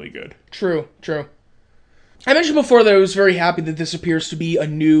Urban are really good. True. I mentioned before that I was very happy that this appears to be a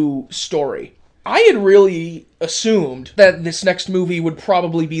new story. I had really assumed that this next movie would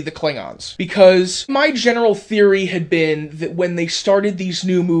probably be the Klingons, because my general theory had been that when they started these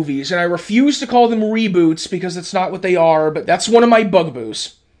new movies, and I refuse to call them reboots because that's not what they are, but that's one of my bugaboo.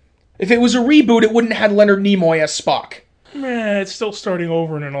 If it was a reboot, it wouldn't have had Leonard Nimoy as Spock. It's still starting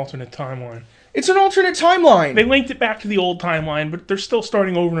over in an alternate timeline. It's an alternate timeline. They linked it back to the old timeline, but they're still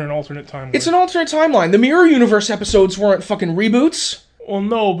starting over in an alternate timeline. It's an alternate timeline. The Mirror Universe episodes weren't fucking reboots. Well,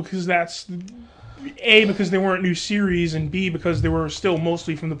 no, because that's... A, because they weren't new series, and B, because they were still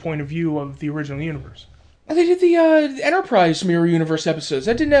mostly from the point of view of the original universe. They did the Enterprise Mirror Universe episodes.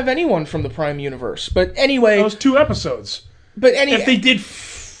 That didn't have anyone from the Prime Universe. But anyway... That was 2 episodes. But If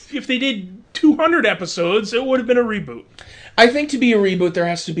they did 200 episodes, it would have been a reboot. I think to be a reboot, there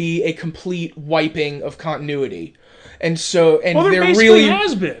has to be a complete wiping of continuity. And so... And well, there basically really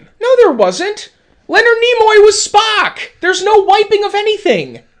has been. No, there wasn't. Leonard Nimoy was Spock! There's no wiping of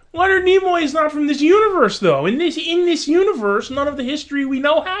anything! Leonard Nimoy is not from this universe, though. In this universe, none of the history we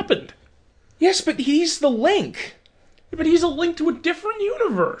know happened. Yes, but he's the link. But he's a link to a different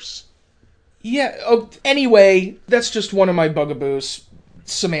universe. Yeah, anyway, that's just one of my bugaboos.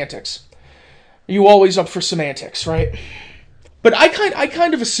 Semantics. You always up for semantics, right? But I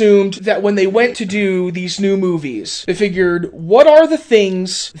kind of assumed that when they went to do these new movies, they figured, what are the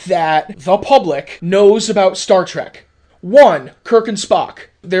things that the public knows about Star Trek? 1, Kirk and Spock.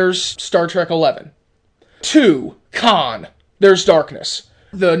 There's Star Trek 11. 2, Khan. There's Darkness.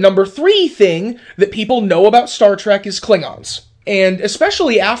 The number 3 thing that people know about Star Trek is Klingons. And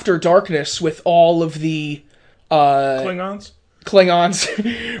especially after Darkness, with all of the... Klingons,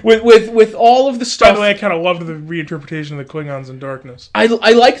 with all of the stuff. By the way, I kind of loved the reinterpretation of the Klingons in Darkness. I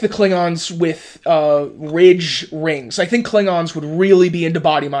like the Klingons with ridge rings. I think Klingons would really be into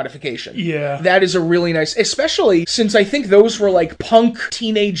body modification. Yeah. That is a really nice, especially since I think those were like punk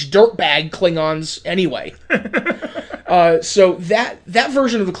teenage dirtbag Klingons anyway. So that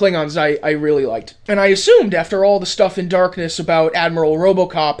version of the Klingons I really liked. And I assumed after all the stuff in Darkness about Admiral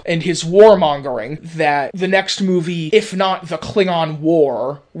Robocop and his warmongering that the next movie, if not the Klingon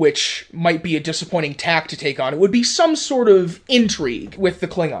War, which might be a disappointing tack to take on, it would be some sort of intrigue with the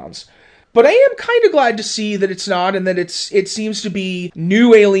Klingons. But I am kind of glad to see that it's not, and that it seems to be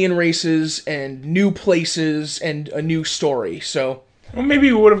new alien races and new places and a new story, so... Well,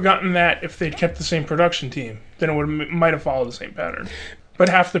 maybe we would have gotten that if they'd kept the same production team. Then it might have followed the same pattern. But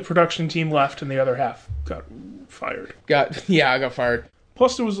half the production team left and the other half got fired. I got fired.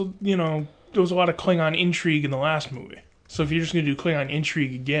 Plus, there was a lot of Klingon intrigue in the last movie. So if you're just going to do Klingon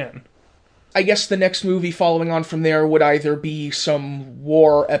intrigue again... I guess the next movie following on from there would either be some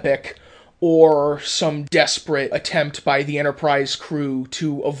war epic or some desperate attempt by the Enterprise crew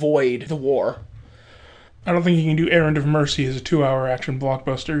to avoid the war. I don't think you can do Errand of Mercy as a 2-hour action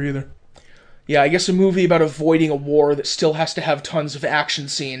blockbuster either. Yeah, I guess a movie about avoiding a war that still has to have tons of action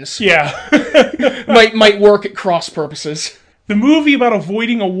scenes. Yeah. might work at cross purposes. The movie about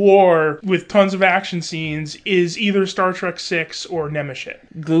avoiding a war with tons of action scenes is either Star Trek VI or Nemesis.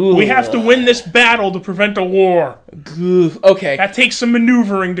 We have to win this battle to prevent a war. Okay. That takes some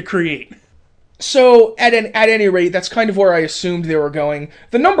maneuvering to create. So, at any rate, that's kind of where I assumed they were going.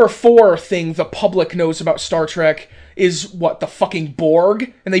 The number 4 thing the public knows about Star Trek is, what, the fucking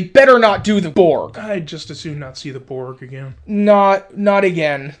Borg? And they better not do the Borg. I'd just as soon not see the Borg again. Not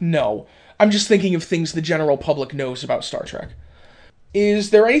again, no. I'm just thinking of things the general public knows about Star Trek. Is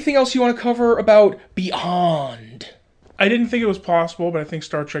there anything else you want to cover about Beyond? I didn't think it was possible, but I think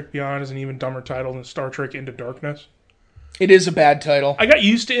Star Trek Beyond is an even dumber title than Star Trek Into Darkness. It is a bad title. I got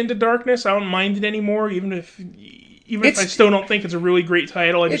used to Into Darkness. I don't mind it anymore, even if I still don't think it's a really great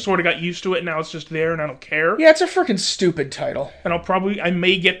title. I just sort of got used to it, and now it's just there, and I don't care. Yeah, it's a freaking stupid title. And I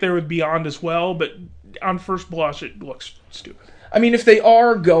may get there with Beyond as well, but on first blush, it looks stupid. I mean, if they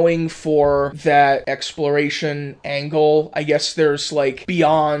are going for that exploration angle, I guess there's, like,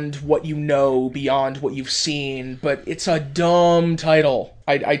 beyond what you know, beyond what you've seen, but it's a dumb title.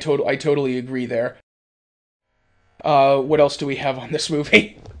 I totally agree there. What else do we have on this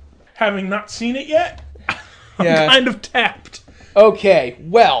movie? Having not seen it yet, I'm kind of tapped. Okay,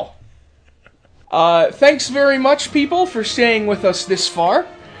 well, thanks very much, people, for staying with us this far.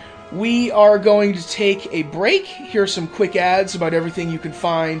 We are going to take a break. Here are some quick ads about everything you can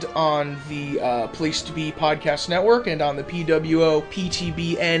find on the Place to Be Podcast Network and on the PWO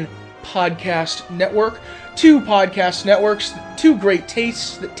PTBN Podcast Network. 2 podcast networks, 2 great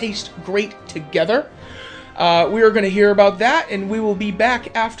tastes that taste great together. We are going to hear about that, and we will be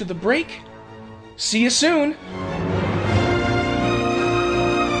back after the break. See you soon!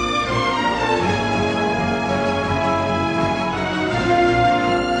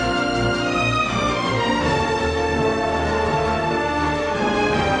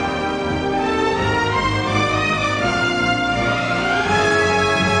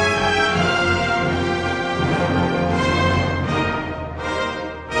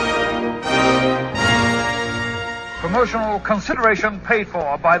 Promotional consideration paid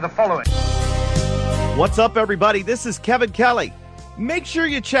for by the following. What's up, everybody? This is Kevin Kelly. Make sure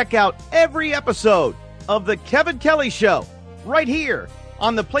you check out every episode of The Kevin Kelly Show right here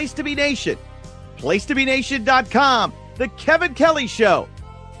on the Place to Be Nation. PlaceToBeNation.com. The Kevin Kelly Show.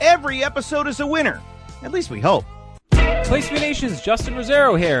 Every episode is a winner. At least we hope. Place to Be Nation's Justin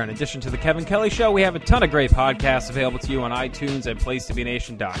Rosero here. In addition to The Kevin Kelly Show, we have a ton of great podcasts available to you on iTunes and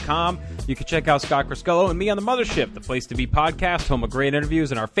PlaceToBeNation.com. You can check out Scott Criscullo and me on The Mothership, the Place to Be podcast, home of great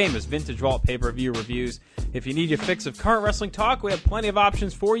interviews and our famous Vintage Vault pay-per-view reviews. If you need your fix of current wrestling talk, we have plenty of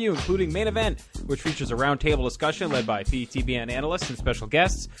options for you, including Main Event, which features a roundtable discussion led by PTBN analysts and special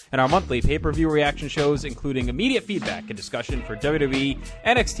guests, and our monthly pay-per-view reaction shows, including immediate feedback and discussion for WWE,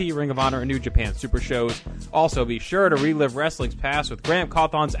 NXT, Ring of Honor, and New Japan Super shows. Also, be sure to relive wrestling's past with Graham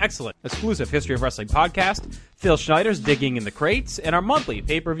Cawthon's excellent exclusive History of Wrestling podcast, Phil Schneider's Digging in the Crates, and our monthly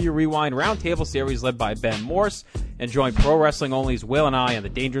pay-per-view rewind roundtable series led by Ben Morse. And join Pro Wrestling Only's Will and I on the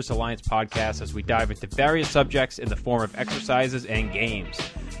Dangerous Alliance podcast as we dive into various subjects in the form of exercises and games.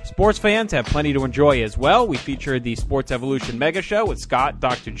 Sports fans have plenty to enjoy as well. We featured the Sports Evolution Mega Show with Scott,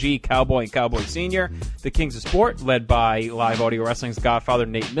 Dr. G, Cowboy, and Cowboy Sr., the Kings of Sport, led by Live Audio Wrestling's Godfather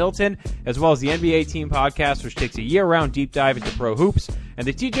Nate Milton, as well as the NBA Team Podcast, which takes a year-round deep dive into pro hoops, and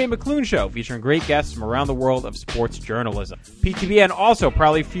the TJ McClune Show, featuring great guests from around the world of sports journalism. PTBN also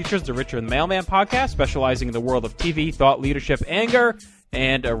proudly features the Richard the Mailman Podcast, specializing in the world of TV, thought leadership, anger,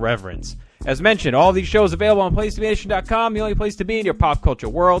 and irreverence. As mentioned, all of these shows available on PlaceToBeNation.com, the only place to be in your pop culture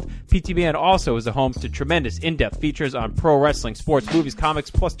world. PTBN also is a home to tremendous in-depth features on pro wrestling, sports, movies, comics,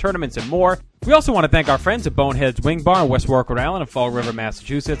 plus tournaments and more. We also want to thank our friends at Bonehead's Wing Bar in West Warwick, Rhode Island, and Fall River,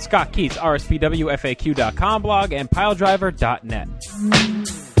 Massachusetts, Scott Keats, RSPWFAQ.com blog, and PileDriver.net.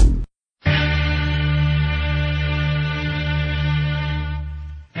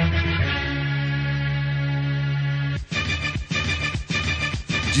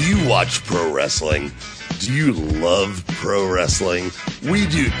 Do you watch pro wrestling? Do you love pro wrestling? We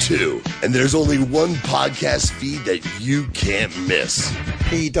do too. And there's only one podcast feed that you can't miss.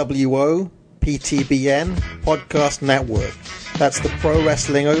 PWO, PTBN, Podcast Network. That's the Pro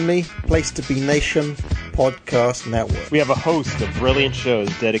Wrestling Only, Place to Be Nation Podcast Network. We have a host of brilliant shows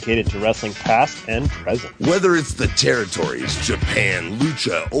dedicated to wrestling past and present. Whether it's the territories, Japan,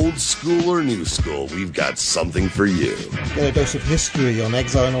 Lucha, old school or new school, we've got something for you. Get a dose of history on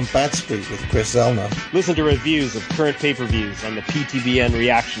Exile on Bad Street with Chris Zellner. Listen to reviews of current pay-per-views on the PTBN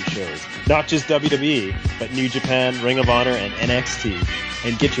reaction shows. Not just WWE, but New Japan, Ring of Honor, and NXT.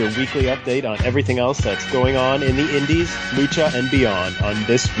 And get your weekly update on everything else that's going on in the indies, Lucha, and beyond on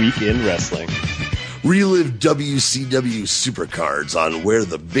This Week in Wrestling. Relive WCW Supercards on Where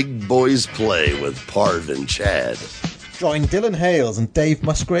the Big Boys Play with Parv and Chad. Join Dylan Hales and Dave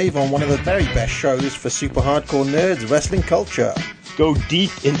Musgrave on one of the very best shows for super hardcore nerds, wrestling culture. Go deep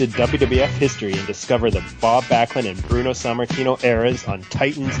into WWF history and discover the Bob Backlund and Bruno Sammartino eras on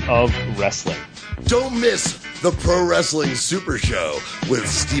Titans of Wrestling. Don't miss the Pro Wrestling Super Show with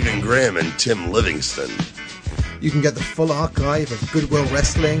Stephen Graham and Tim Livingston. You can get the full archive of Goodwill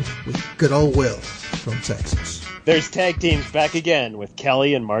Wrestling with Good Old Will from Texas. There's tag teams back again with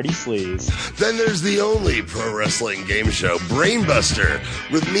Kelly and Marty Sleaze. Then there's the only pro wrestling game show, Brainbuster,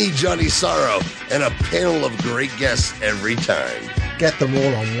 with me, Johnny Sorrow, and a panel of great guests every time. Get them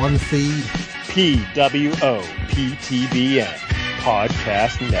all on one feed. PWO PTBN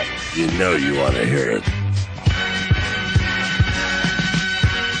Podcast Network. You know you want to hear it.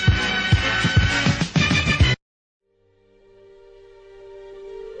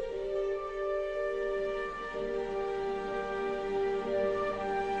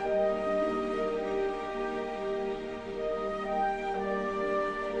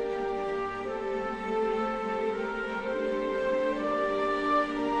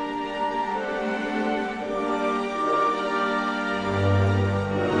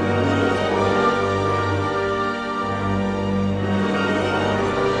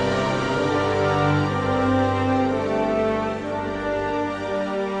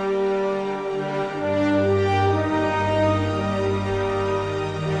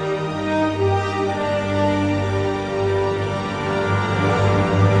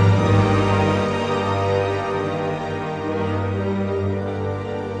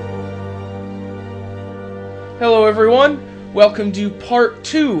 Hello, everyone. Welcome to part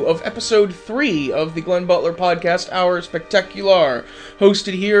 2 of episode 3 of the Glenn Butler podcast, Hour Spectacular,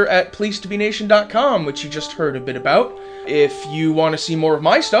 hosted here at PlaceToBeNation.com, which you just heard a bit about. If you want to see more of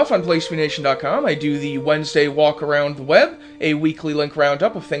my stuff on PlaceToBeNation.com, I do the Wednesday Walk Around the Web, a weekly link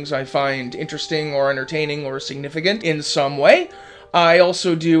roundup of things I find interesting or entertaining or significant in some way. I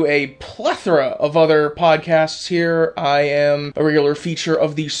also do a plethora of other podcasts here. I am a regular feature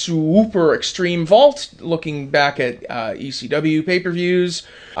of the Super Extreme Vault, looking back at ECW pay-per-views.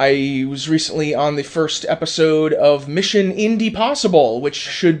 I was recently on the first episode of Mission Indie Possible, which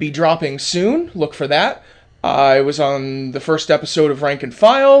should be dropping soon. Look for that. I was on the first episode of Rank and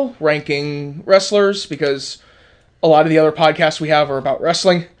File, ranking wrestlers, because a lot of the other podcasts we have are about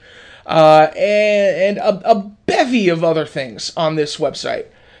wrestling. And a bevy of other things on this website.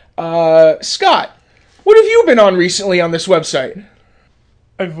 Scott, what have you been on recently on this website?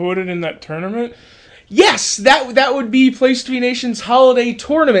 I voted in that tournament. Yes, that would be Place to Be Nation's Holiday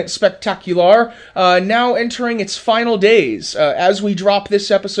Tournament Spectacular, now entering its final days. As we drop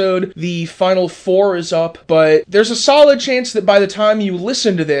this episode, the final 4 is up, but there's a solid chance that by the time you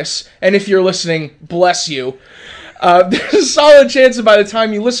listen to this, and if you're listening, bless you, there's a solid chance that by the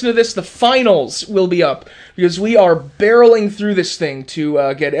time you listen to this, the finals will be up, because we are barreling through this thing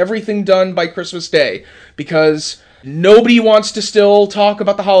to get everything done by Christmas Day, because nobody wants to still talk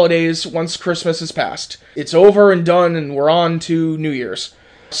about the holidays once Christmas is past. It's over and done, and we're on to New Year's.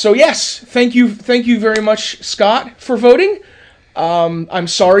 So yes, thank you very much, Scott, for voting. I'm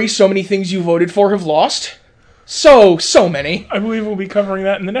sorry so many things you voted for have lost. So many. I believe we'll be covering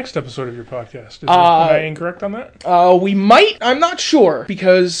that in the next episode of your podcast. Am I incorrect on that? We might. I'm not sure,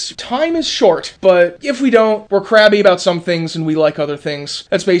 because time is short. But if we don't, we're crabby about some things and we like other things.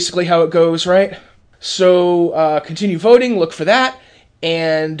 That's basically how it goes, right? So, continue voting, look for that,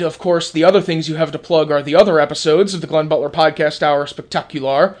 and, of course, the other things you have to plug are the other episodes of the Glenn Butler Podcast Hour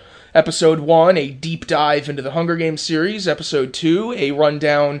Spectacular. Episode 1, a deep dive into the Hunger Games series. Episode 2, a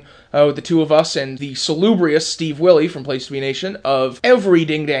rundown with the two of us and the salubrious Steve Willey from Place to Be Nation of every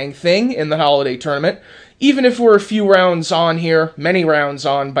ding-dang thing in the holiday tournament. Even if we're a few rounds on here, many rounds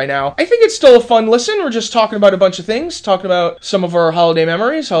on by now, I think it's still a fun listen. We're just talking about a bunch of things, talking about some of our holiday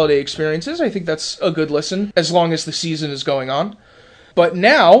memories, holiday experiences. I think that's a good listen, as long as the season is going on. But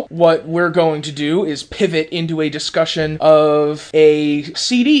now, what we're going to do is pivot into a discussion of a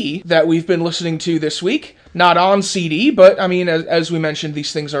CD that we've been listening to this week. Not on CD, but, I mean, as we mentioned,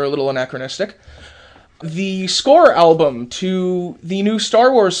 these things are a little anachronistic. The score album to the new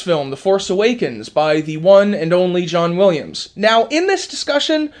Star Wars film, The Force Awakens, by the one and only John Williams. Now, in this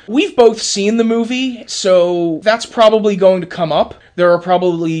discussion, we've both seen the movie, so that's probably going to come up. There are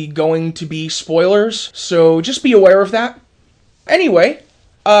probably going to be spoilers, so just be aware of that. Anyway,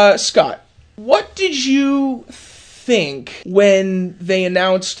 Scott, what did you think when they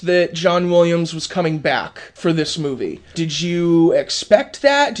announced that John Williams was coming back for this movie? Did you expect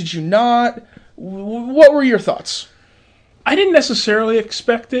that? Did you not? What were your thoughts? I didn't necessarily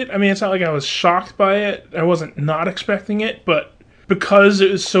expect it. I mean, it's not like I was shocked by it. I wasn't not expecting it, but because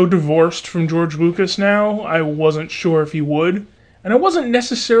it was so divorced from George Lucas now, I wasn't sure if he would. And I wasn't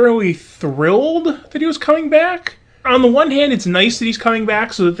necessarily thrilled that he was coming back. On the one hand, it's nice that he's coming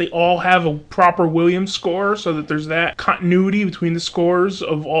back so that they all have a proper Williams score, so that there's that continuity between the scores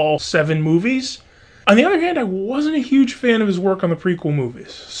of all 7 movies. On the other hand, I wasn't a huge fan of his work on the prequel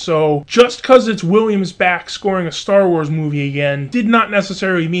movies. So, just because it's Williams back scoring a Star Wars movie again, did not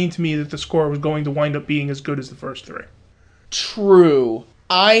necessarily mean to me that the score was going to wind up being as good as the first 3. True.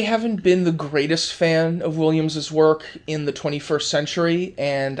 I haven't been the greatest fan of Williams' work in the 21st century,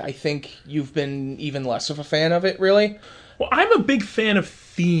 and I think you've been even less of a fan of it, really. Well, I'm a big fan of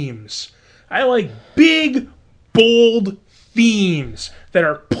themes. I like big, bold themes that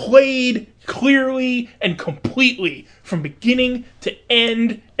are played clearly and completely from beginning to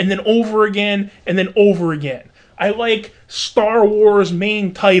end, and then over again, and then over again. I like Star Wars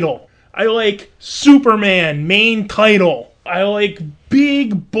main title. I like Superman main title. I like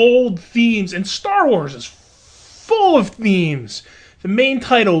big, bold themes, and Star Wars is full of themes. The main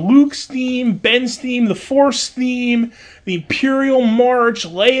title, Luke's theme, Ben's theme, the Force theme, the Imperial March,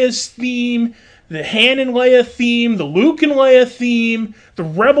 Leia's theme, the Han and Leia theme, the Luke and Leia theme, the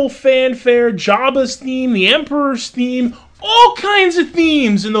Rebel fanfare, Jabba's theme, the Emperor's theme, all kinds of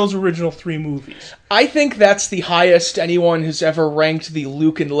themes in those original 3 movies. I think that's the highest anyone has ever ranked the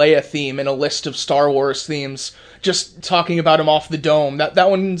Luke and Leia theme in a list of Star Wars themes. Just talking about them off the dome. That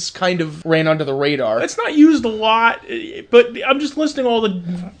one's kind of ran under the radar. It's not used a lot, but I'm just listing all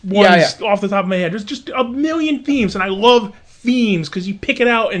the ones off the top of my head. There's just a million themes, and I love themes because you pick it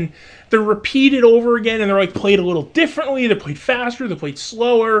out and they're repeated over again, and they're like played a little differently. They're played faster, they're played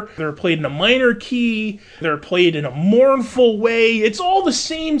slower, they're played in a minor key, they're played in a mournful way. It's all the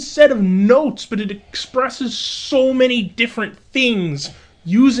same set of notes, but it expresses so many different things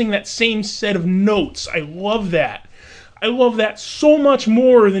using that same set of notes. I love that. I love that so much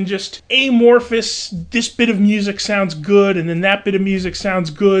more than just amorphous, this bit of music sounds good, and then that bit of music sounds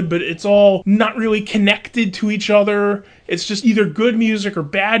good, but it's all not really connected to each other. It's just either good music or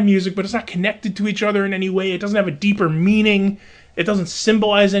bad music, but it's not connected to each other in any way. It doesn't have a deeper meaning. It doesn't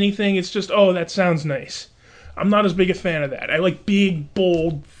symbolize anything. It's just, oh, that sounds nice. I'm not as big a fan of that. I like big,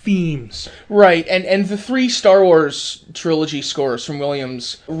 bold themes. Right, and the 3 Star Wars trilogy scores from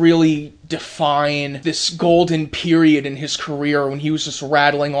Williams really define this golden period in his career when he was just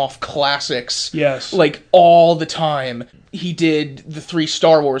rattling off classics. Yes. Like, all the time. He did the 3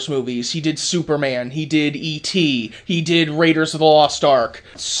 Star Wars movies, he did Superman, he did E.T., he did Raiders of the Lost Ark.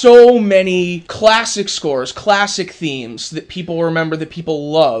 So many classic scores, classic themes that people remember, that people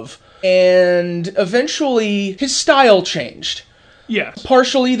love. And eventually, his style changed. Yes.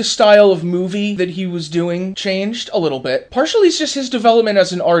 Partially, the style of movie that he was doing changed a little bit. Partially, it's just his development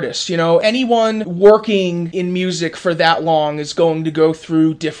as an artist. You know, anyone working in music for that long is going to go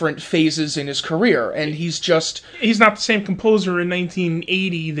through different phases in his career, and he's not the same composer in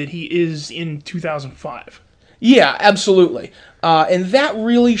 1980 that he is in 2005. Yeah, absolutely. And that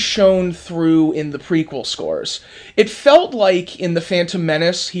really shone through in the prequel scores. It felt like in The Phantom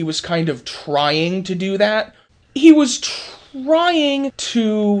Menace, he was kind of trying to do that. He was trying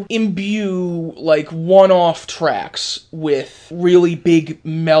to imbue, like, one-off tracks with really big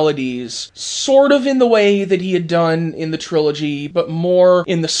melodies, sort of in the way that he had done in the trilogy, but more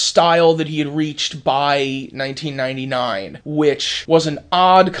in the style that he had reached by 1999, which was an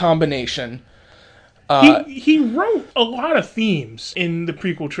odd combination. He wrote a lot of themes in the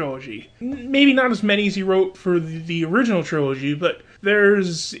prequel trilogy. Maybe not as many as he wrote for the original trilogy, but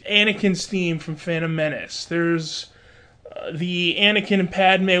there's Anakin's theme from Phantom Menace. There's the Anakin and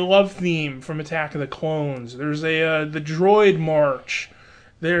Padme love theme from Attack of the Clones. There's the Droid March.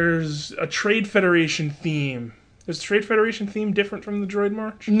 There's a Trade Federation theme. Is the Trade Federation theme different from the Droid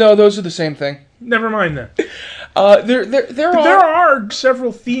March? No, those are the same thing. Never mind then. There are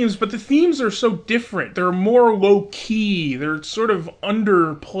several themes, but the themes are so different. They're more low-key. They're sort of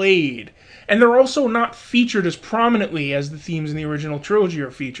underplayed. And they're also not featured as prominently as the themes in the original trilogy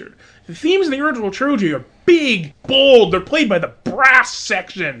are featured. The themes in the original trilogy are big, bold. They're played by the brass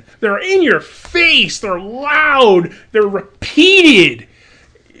section. They're in your face. They're loud. They're repeated.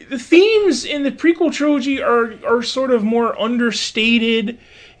 The themes in the prequel trilogy are sort of more understated.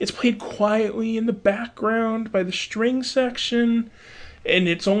 It's played quietly in the background by the string section, and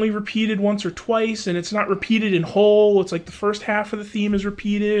it's only repeated once or twice, and it's not repeated in whole. It's like the first half of the theme is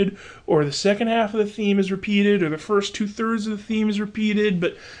repeated, or the second half of the theme is repeated, or the first 2/3 of the theme is repeated,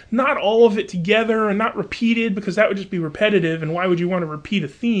 but not all of it together, and not repeated, because that would just be repetitive, and why would you want to repeat a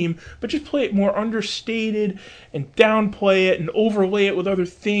theme? But just play it more understated, and downplay it, and overlay it with other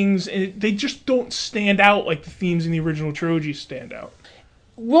things, and they just don't stand out like the themes in the original trilogy stand out.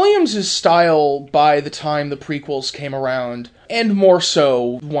 Williams' style, by the time the prequels came around, and more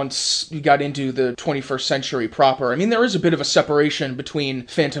so once you got into the 21st century proper, I mean, there is a bit of a separation between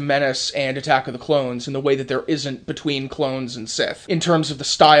Phantom Menace and Attack of the Clones in the way that there isn't between Clones and Sith, in terms of the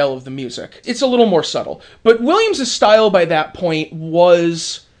style of the music. It's a little more subtle. But Williams' style by that point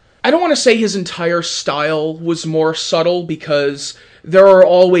was... I don't want to say his entire style was more subtle, because there are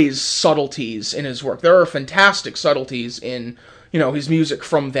always subtleties in his work. There are fantastic subtleties in... his music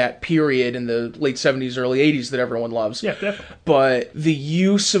from that period in the late 70s, early 80s that everyone loves. Yeah, definitely. But the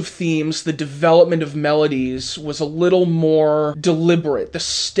use of themes, the development of melodies was a little more deliberate. The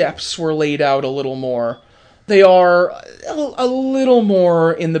steps were laid out a little more. They are a little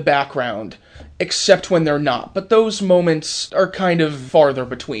more in the background, except when they're not. But those moments are kind of farther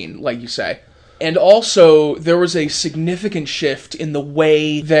between, like you say. And also, there was a significant shift in the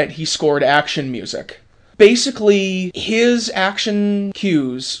way that he scored action music. Basically, his action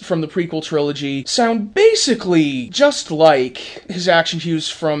cues from the prequel trilogy sound basically just like his action cues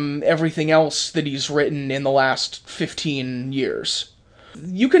from everything else that he's written in the last 15 years.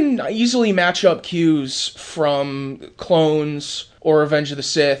 You can easily match up cues from Clones or Revenge of the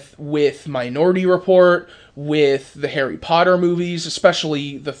Sith with Minority Report, with the Harry Potter movies,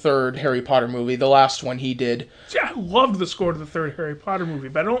 especially the third Harry Potter movie, the last one he did. See, I loved the score to the third Harry Potter movie,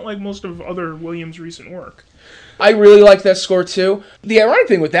 but I don't like most of other Williams' recent work. I really like that score too. The ironic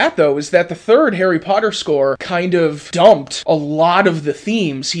thing with that, though, is that the third Harry Potter score kind of dumped a lot of the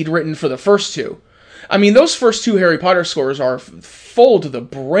themes he'd written for the first two. I mean, those first two Harry Potter scores are full to the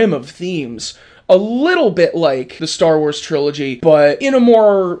brim of themes. A little bit like the Star Wars trilogy, but in a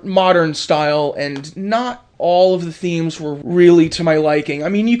more modern style, and not all of the themes were really to my liking. I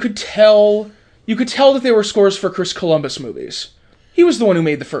mean, you could tell that they were scores for Chris Columbus movies. He was the one who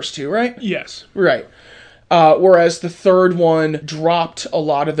made the first two, right? Yes. Right. Whereas the third one dropped a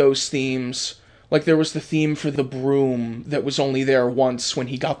lot of those themes. Like, there was the theme for the broom that was only there once when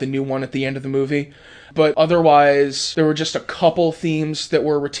he got the new one at the end of the movie. But otherwise, there were just a couple themes that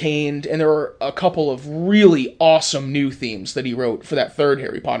were retained, and there were a couple of really awesome new themes that he wrote for that third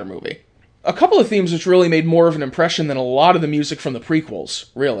Harry Potter movie. A couple of themes which really made more of an impression than a lot of the music from the prequels,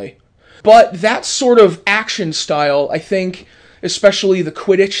 really. But that sort of action style, I think, especially the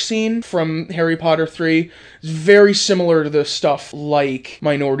Quidditch scene from Harry Potter 3, is very similar to the stuff like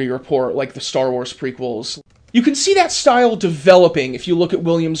Minority Report, like the Star Wars prequels. You can see that style developing if you look at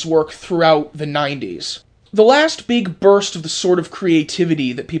Williams' work throughout the 90s. The last big burst of the sort of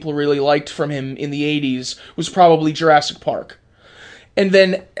creativity that people really liked from him in the 80s was probably Jurassic Park. And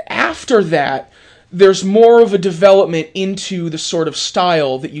then after that, there's more of a development into the sort of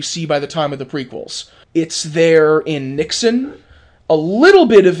style that you see by the time of the prequels. It's there in Nixon. A little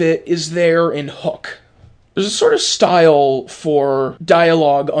bit of it is there in Hook. There's a sort of style for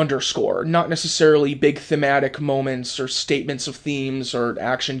dialogue underscore, not necessarily big thematic moments or statements of themes or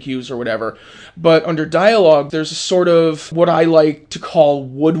action cues or whatever, but under dialogue there's a sort of what I like to call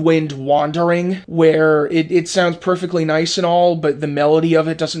woodwind wandering, where it sounds perfectly nice and all, but the melody of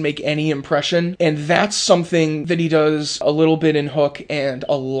it doesn't make any impression, and that's something that he does a little bit in Hook and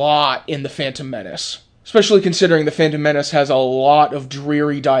a lot in The Phantom Menace. Especially considering The Phantom Menace has a lot of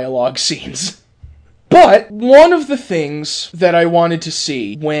dreary dialogue scenes. But one of the things that I wanted to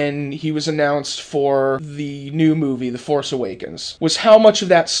see when he was announced for the new movie, The Force Awakens, was how much of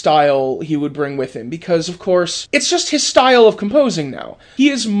that style he would bring with him. Because, of course, it's just his style of composing now. He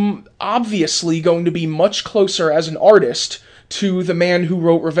is obviously going to be much closer as an artist to the man who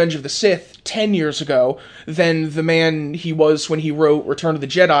wrote Revenge of the Sith 10 years ago than the man he was when he wrote Return of the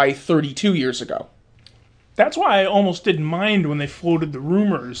Jedi 32 years ago. That's why I almost didn't mind when they floated the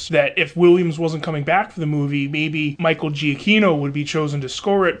rumors that if Williams wasn't coming back for the movie, maybe Michael Giacchino would be chosen to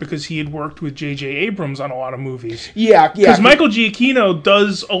score it because he had worked with J.J. Abrams on a lot of movies. Yeah. Because Michael Giacchino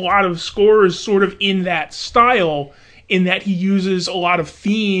does a lot of scores sort of in that style, in that he uses a lot of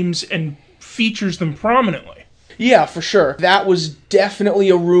themes and features them prominently. Yeah, for sure. That was definitely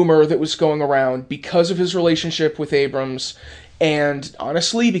a rumor that was going around because of his relationship with Abrams, and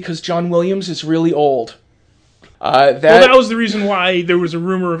honestly, because John Williams is really old. That was the reason why there was a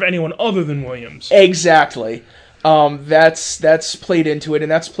rumor of anyone other than Williams. Exactly. That's played into it,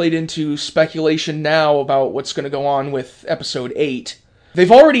 and that's played into speculation now about what's going to go on with Episode 8.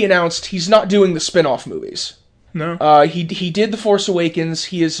 They've already announced he's not doing the spin-off movies. No. He did The Force Awakens.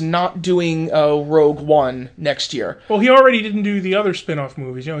 He is not doing Rogue One next year. Well, he already didn't do the other spin-off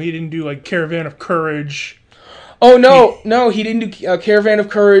movies. You know, he didn't do, like, Caravan of Courage. Oh, no, he didn't do Caravan of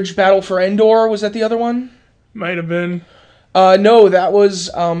Courage, Battle for Endor. Was that the other one? Might have been. No, that was,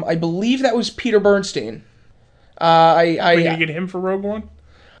 I believe that was Peter Bernstein. Are you going to get him for Rogue One?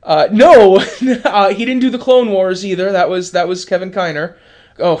 No, he didn't do the Clone Wars either. That was Kevin Kiner.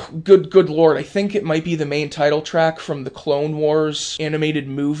 Oh, good lord, I think it might be the main title track from the Clone Wars animated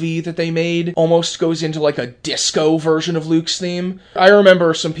movie that they made. Almost goes into like a disco version of Luke's theme. I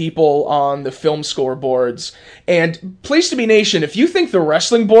remember some people on the film score boards, and Place to Be Nation, if you think the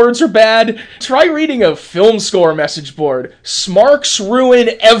wrestling boards are bad, try reading a film score message board. Smarks ruin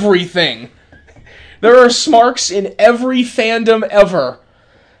everything. There are smarks in every fandom ever.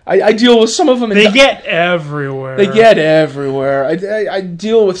 I deal with some of them. They get everywhere. They get everywhere. I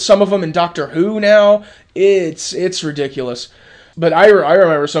deal with some of them in Doctor Who now. It's ridiculous. But I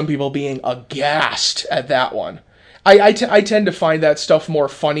remember some people being aghast at that one. I tend to find that stuff more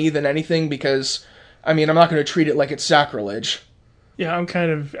funny than anything because, I mean, I'm not going to treat it like it's sacrilege. Yeah,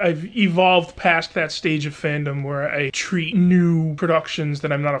 I've evolved past that stage of fandom where I treat new productions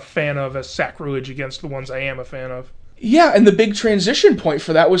that I'm not a fan of as sacrilege against the ones I am a fan of. Yeah, and the big transition point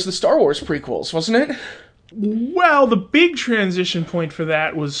for that was the Star Wars prequels, wasn't it? Well, the big transition point for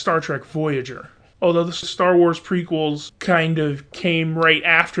that was Star Trek Voyager. Although the Star Wars prequels kind of came right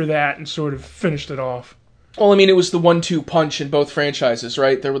after that and sort of finished it off. Well, I mean, it was the 1-2 punch in both franchises,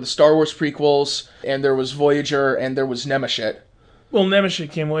 right? There were the Star Wars prequels, and there was Voyager, and there was Nemeshit. Well,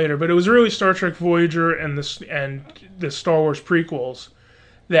 Nemeshit came later, but it was really Star Trek Voyager and the Star Wars prequels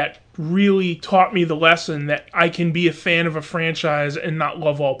that really taught me the lesson that I can be a fan of a franchise and not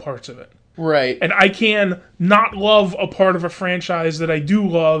love all parts of it. Right. And I can not love a part of a franchise that I do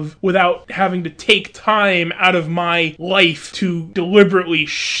love without having to take time out of my life to deliberately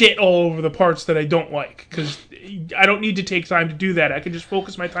shit all over the parts that I don't like. Because I don't need to take time to do that. I can just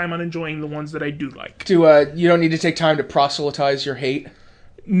focus my time on enjoying the ones that I do like. You don't need to take time to proselytize your hate?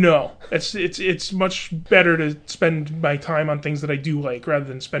 No, it's much better to spend my time on things that I do like rather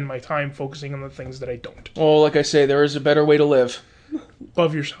than spend my time focusing on the things that I don't. Well, like I say, there is a better way to live.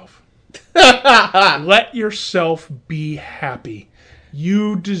 Love yourself. Let yourself be happy.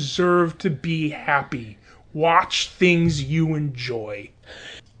 You deserve to be happy. Watch things you enjoy.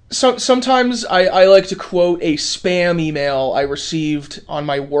 So, sometimes I like to quote a spam email I received on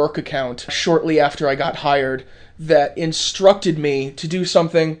my work account shortly after I got hired that instructed me to do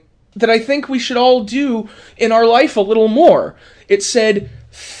something that I think we should all do in our life a little more. It said,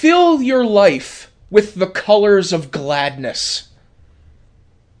 fill your life with the colors of gladness.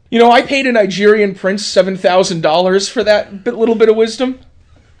 You know, I paid a Nigerian prince $7,000 for that little bit of wisdom.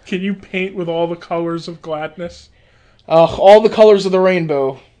 Can you paint with all the colors of gladness? All the colors of the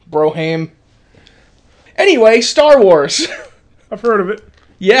rainbow, Broham. Anyway, Star Wars. I've heard of it.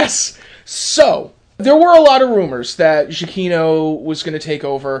 Yes. So, there were a lot of rumors that Giacchino was going to take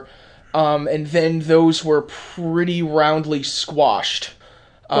over, and then those were pretty roundly squashed.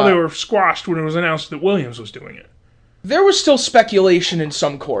 Well, they were squashed when it was announced that Williams was doing it. There was still speculation in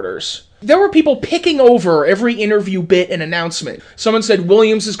some quarters. There were people picking over every interview bit and announcement. Someone said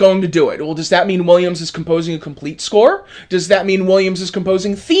Williams is going to do it. Well, does that mean Williams is composing a complete score? Does that mean Williams is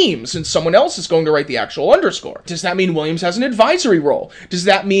composing themes and someone else is going to write the actual underscore? Does that mean Williams has an advisory role? Does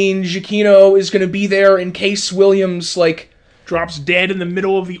that mean Giacchino is going to be there in case Williams, drops dead in the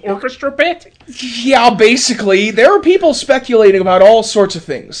middle of the orchestra pit? Yeah, basically. There are people speculating about all sorts of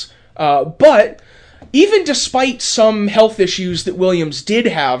things. But even despite some health issues that Williams did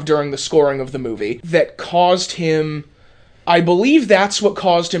have during the scoring of the movie that caused him, I believe that's what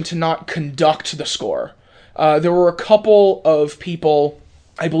caused him to not conduct the score. There were a couple of people,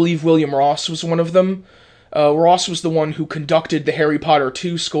 I believe William Ross was one of them. Ross was the one who conducted the Harry Potter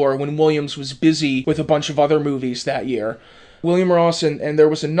 2 score when Williams was busy with a bunch of other movies that year. William Ross and there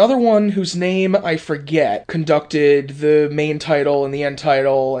was another one whose name I forget, conducted the main title and the end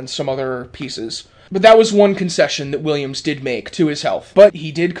title and some other pieces. But that was one concession that Williams did make to his health. But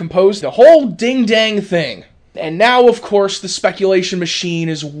he did compose the whole ding-dang thing. And now, of course, the speculation machine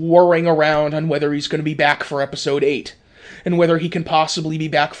is whirring around on whether he's going to be back for Episode 8. And whether he can possibly be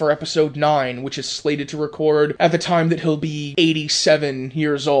back for Episode 9, which is slated to record at the time that he'll be 87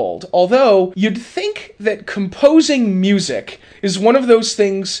 years old. Although, you'd think that composing music is one of those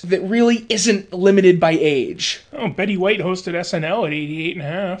things that really isn't limited by age. Oh, Betty White hosted SNL at 88 and a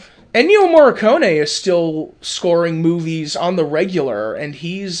half. Ennio Morricone is still scoring movies on the regular, and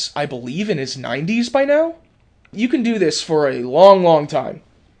he's, I believe, in his 90s by now? You can do this for a long, long time.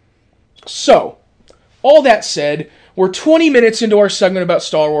 So, all that said, we're 20 minutes into our segment about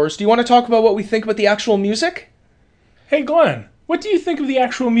Star Wars. Do you want to talk about what we think about the actual music? Hey, Glenn, what do you think of the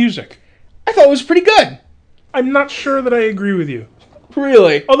actual music? I thought it was pretty good. I'm not sure that I agree with you.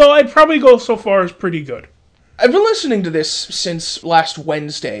 Really? Although I'd probably go so far as pretty good. I've been listening to this since last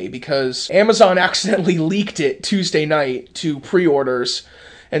Wednesday because Amazon accidentally leaked it Tuesday night to pre-orders.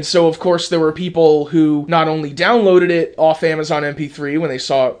 And so, of course, there were people who not only downloaded it off Amazon MP3 when they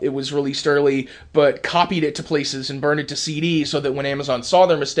saw it was released early, but copied it to places and burned it to CD so that when Amazon saw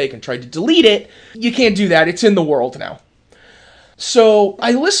their mistake and tried to delete it, you can't do that. It's in the world now. So,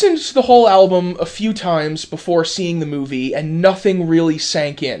 I listened to the whole album a few times before seeing the movie, and nothing really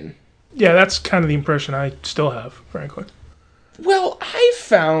sank in. Yeah, that's kind of the impression I still have, frankly. Well, I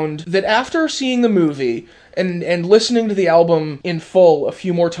found that after seeing the movie and listening to the album in full a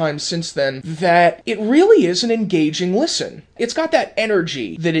few more times since then, that it really is an engaging listen. It's got that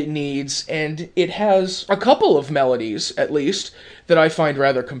energy that it needs, and it has a couple of melodies, at least, that I find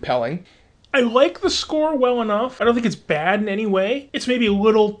rather compelling. I like the score well enough. I don't think it's bad in any way. It's maybe a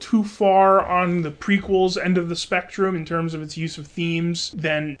little too far on the prequels end of the spectrum in terms of its use of themes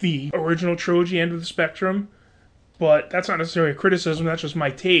than the original trilogy end of the spectrum. But that's not necessarily a criticism, that's just my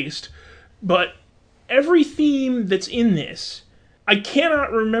taste. But every theme that's in this, I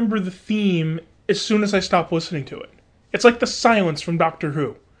cannot remember the theme as soon as I stop listening to it. It's like the silence from Doctor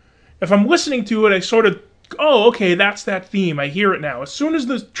Who. If I'm listening to it, I sort of, oh, okay, that's that theme. I hear it now. As soon as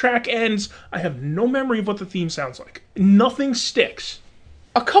the track ends, I have no memory of what the theme sounds like. Nothing sticks.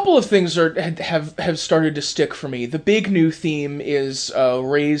 A couple of things have started to stick for me. The big new theme is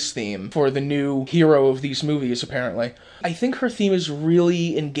Rey's theme for the new hero of these movies, apparently. I think her theme is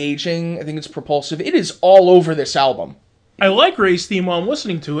really engaging. I think it's propulsive. It is all over this album. I like Rey's theme while I'm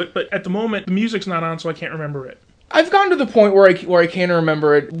listening to it, but at the moment, the music's not on, so I can't remember it. I've gotten to the point where I can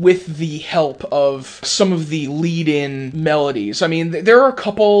remember it with the help of some of the lead-in melodies. I mean, there are a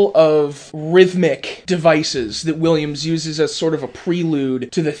couple of rhythmic devices that Williams uses as sort of a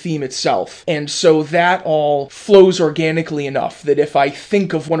prelude to the theme itself. And so that all flows organically enough that if I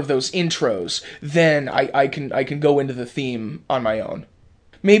think of one of those intros, then I can go into the theme on my own.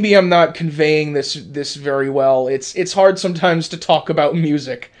 Maybe I'm not conveying this very well. It's hard sometimes to talk about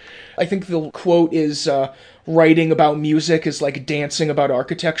music. I think the quote is, writing about music is like dancing about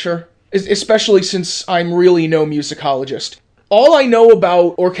architecture, especially since I'm really no musicologist. All I know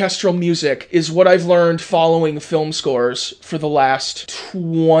about orchestral music is what I've learned following film scores for the last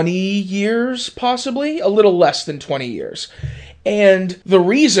 20 years, possibly? A little less than 20 years. And the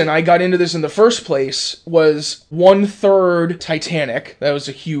reason I got into this in the first place was 1/3 Titanic, that was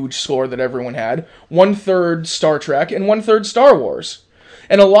a huge score that everyone had, 1/3 Star Trek, and 1/3 Star Wars.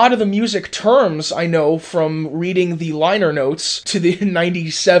 And a lot of the music terms I know from reading the liner notes to the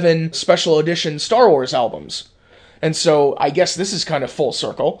 97 special edition Star Wars albums. And so I guess this is kind of full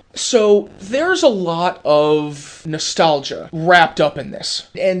circle. So there's a lot of nostalgia wrapped up in this.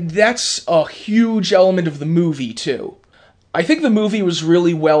 And that's a huge element of the movie, too. I think the movie was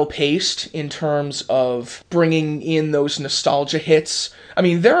really well paced in terms of bringing in those nostalgia hits. I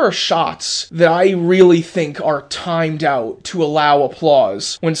mean, there are shots that I really think are timed out to allow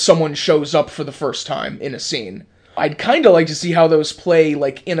applause when someone shows up for the first time in a scene. I'd kind of like to see how those play,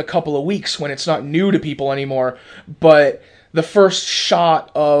 like, in a couple of weeks when it's not new to people anymore, but the first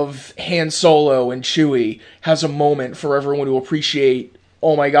shot of Han Solo and Chewie has a moment for everyone to appreciate.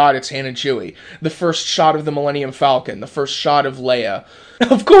 Oh my god, it's Han and Chewie. The first shot of the Millennium Falcon. The first shot of Leia.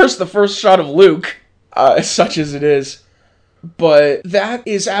 Of course, the first shot of Luke, such as it is. But that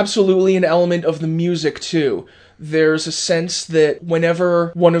is absolutely an element of the music, too. There's a sense that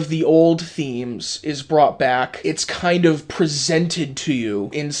whenever one of the old themes is brought back, it's kind of presented to you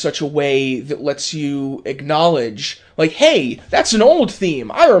in such a way that lets you acknowledge, like, hey, that's an old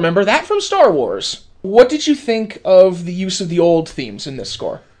theme. I remember that from Star Wars. What did you think of the use of the old themes in this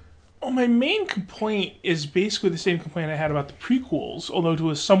score? Well, my main complaint is basically the same complaint I had about the prequels, although to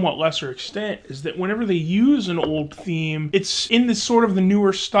a somewhat lesser extent, is that whenever they use an old theme, it's in this sort of the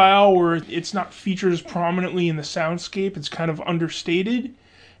newer style where it's not featured as prominently in the soundscape, it's kind of understated,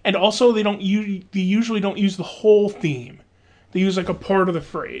 and also they usually don't use the whole theme. They use like a part of the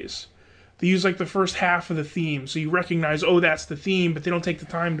phrase. They use like the first half of the theme, so you recognize, oh, that's the theme, but they don't take the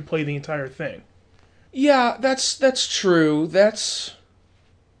time to play the entire thing. Yeah, that's true.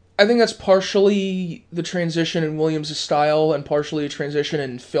 I think that's partially the transition in Williams' style and partially a transition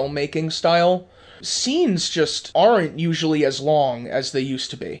in filmmaking style. Scenes just aren't usually as long as they used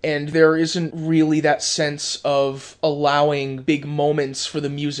to be, and there isn't really that sense of allowing big moments for the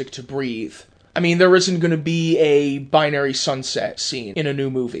music to breathe. I mean, there isn't going to be a binary sunset scene in a new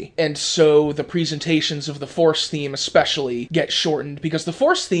movie. And so the presentations of the Force theme especially get shortened because the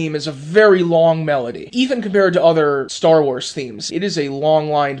Force theme is a very long melody. Even compared to other Star Wars themes, it is a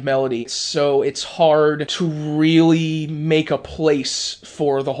long-lined melody, so it's hard to really make a place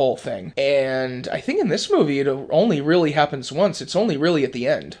for the whole thing. And I think in this movie it only really happens once. It's only really at the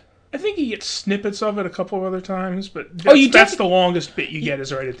end. I think you get snippets of it a couple of other times, but that's the longest bit you get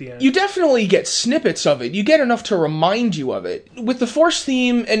is right at the end. You definitely get snippets of it. You get enough to remind you of it. With the Force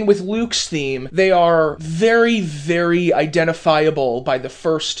theme and with Luke's theme, they are very, very identifiable by the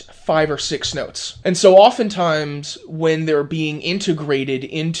first 5 or 6 notes. And so oftentimes, when they're being integrated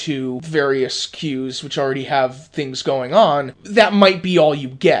into various cues, which already have things going on, that might be all you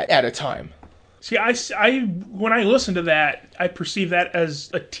get at a time. See, I when I listen to that, I perceive that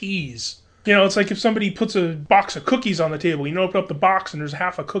as a tease. You know, it's like if somebody puts a box of cookies on the table, you open up the box and there's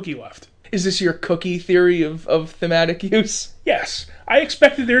half a cookie left. Is this your cookie theory of thematic use? Yes. I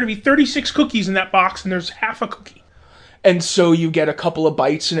expected there to be 36 cookies in that box and there's half a cookie. And so you get a couple of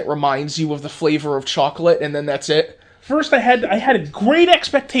bites and it reminds you of the flavor of chocolate and then that's it? First, I had a great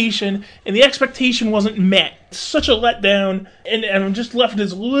expectation, and the expectation wasn't met. It's such a letdown, and I'm just left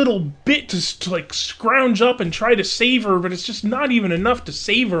this little bit to like scrounge up and try to savor, but it's just not even enough to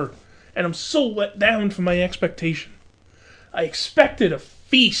savor, and I'm so let down from my expectation. I expected a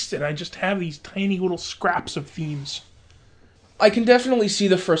feast, and I just have these tiny little scraps of themes. I can definitely see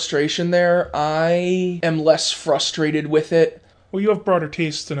the frustration there. I am less frustrated with it. Well, you have broader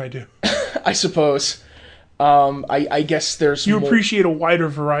tastes than I do. I suppose. I guess there's You appreciate a wider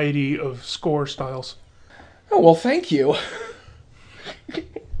variety of score styles. Oh, well, thank you.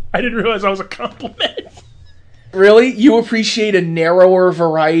 I didn't realize that was a compliment. Really? You appreciate a narrower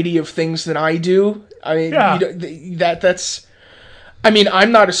variety of things than I do? I mean, yeah. that's... I mean,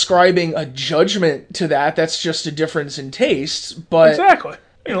 I'm not ascribing a judgment to that. That's just a difference in tastes, but... Exactly.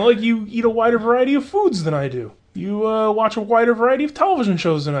 You know, like you eat a wider variety of foods than I do. You watch a wider variety of television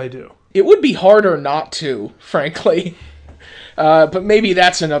shows than I do. It would be harder not to, frankly. But maybe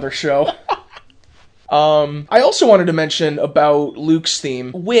that's another show. I also wanted to mention about Luke's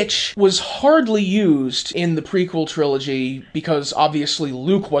theme, which was hardly used in the prequel trilogy because obviously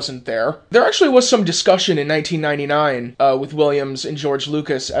Luke wasn't there. There actually was some discussion in 1999 with Williams and George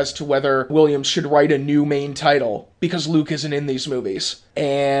Lucas as to whether Williams should write a new main title because Luke isn't in these movies.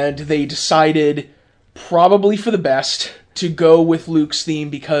 And they decided, probably for the best, to go with Luke's theme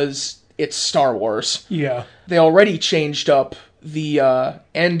because it's Star Wars. Yeah. They already changed up the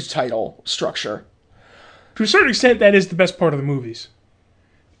end title structure. To a certain extent, that is the best part of the movies.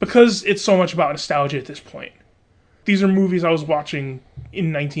 Because it's so much about nostalgia at this point. These are movies I was watching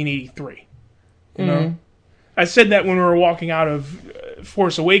in 1983. You know? I said that when we were walking out of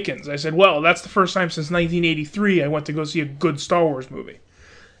Force Awakens. I said, well, that's the first time since 1983 I went to go see a good Star Wars movie.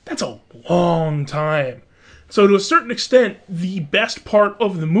 That's a long time. So to a certain extent, the best part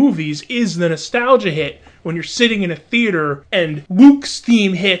of the movies is the nostalgia hit when you're sitting in a theater and Luke's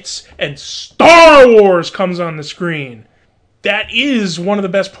theme hits and Star Wars comes on the screen. That is one of the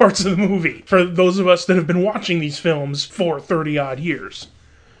best parts of the movie for those of us that have been watching these films for 30-odd years.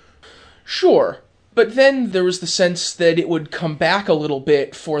 Sure. But then there was the sense that it would come back a little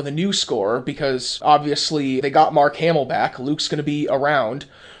bit for the new score because obviously they got Mark Hamill back. Luke's going to be around.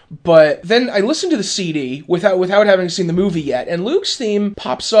 But then I listened to the CD without having seen the movie yet, and Luke's theme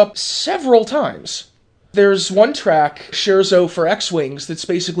pops up several times. There's one track, Scherzo for X-Wings, that's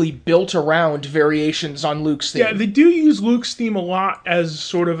basically built around variations on Luke's theme. Yeah, they do use Luke's theme a lot as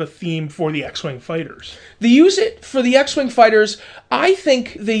sort of a theme for the X-Wing fighters. They use it for the X-Wing fighters. I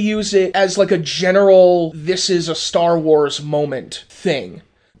think they use it as like a general, this is a Star Wars moment thing.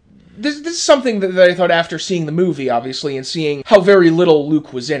 This is something that I thought after seeing the movie, obviously, and seeing how very little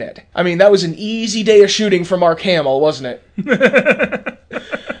Luke was in it. I mean, that was an easy day of shooting for Mark Hamill, wasn't it?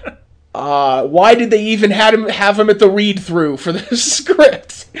 Why did they even have him at the read-through for the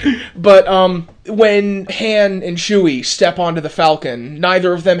script? But when Han and Chewie step onto the Falcon,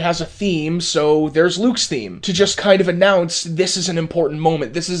 neither of them has a theme, so there's Luke's theme, to just kind of announce this is an important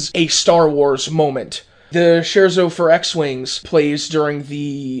moment. This is a Star Wars moment. The Scherzo for X-Wings plays during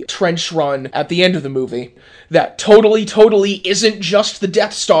the trench run at the end of the movie. That totally isn't just the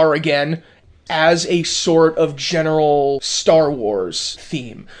Death Star again, as a sort of general Star Wars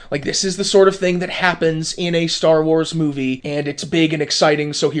theme. Like, this is the sort of thing that happens in a Star Wars movie, and it's big and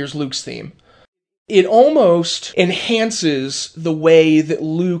exciting, so here's Luke's theme. It almost enhances the way that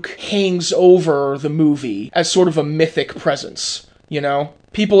Luke hangs over the movie as sort of a mythic presence, you know?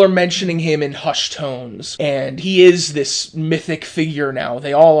 People are mentioning him in hushed tones, and he is this mythic figure now.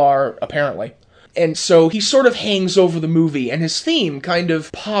 They all are, apparently. And so he sort of hangs over the movie, and his theme kind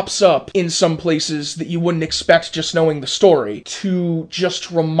of pops up in some places that you wouldn't expect just knowing the story, to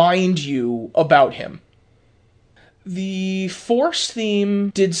just remind you about him. The Force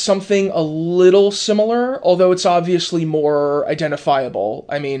theme did something a little similar, although it's obviously more identifiable.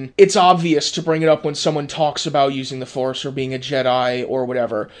 I mean, it's obvious to bring it up when someone talks about using the Force or being a Jedi or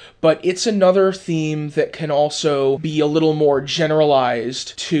whatever, but it's another theme that can also be a little more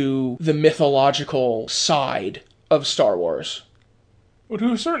generalized to the mythological side of Star Wars. Well,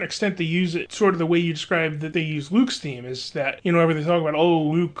 to a certain extent, they use it sort of the way you described that they use Luke's theme, is that, you know, whenever they talk about, oh,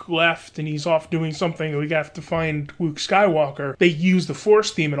 Luke left and he's off doing something and we have to find Luke Skywalker, they use the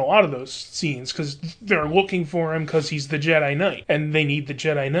Force theme in a lot of those scenes because they're looking for him because he's the Jedi Knight, and they need the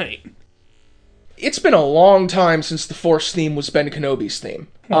Jedi Knight. It's been a long time since the Force theme was Ben Kenobi's theme.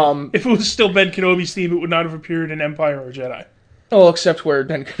 If it was still Ben Kenobi's theme, it would not have appeared in Empire or Jedi. Well, except where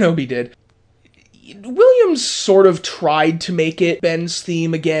Ben Kenobi did. Williams sort of tried to make it Ben's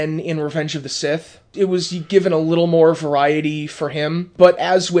theme again in Revenge of the Sith. It was given a little more variety for him, but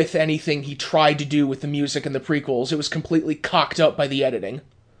as with anything he tried to do with the music in the prequels, it was completely cocked up by the editing.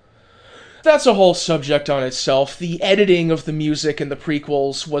 That's a whole subject on itself. The editing of the music in the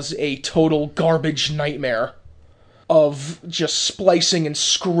prequels was a total garbage nightmare of just splicing and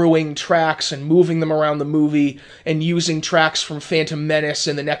screwing tracks and moving them around the movie and using tracks from Phantom Menace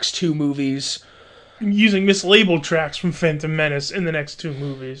in the next two movies. Using mislabeled tracks from Phantom Menace in the next two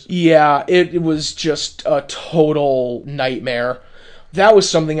movies. Yeah, it was just a total nightmare. That was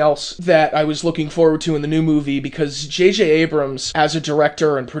something else that I was looking forward to in the new movie because J.J. Abrams, as a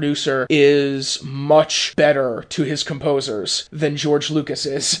director and producer, is much better to his composers than George Lucas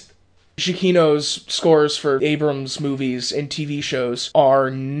is. Giacchino's scores for Abrams movies and TV shows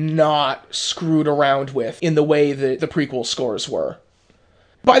are not screwed around with in the way that the prequel scores were.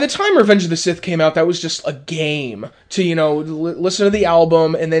 By the time Revenge of the Sith came out, that was just a game to, listen to the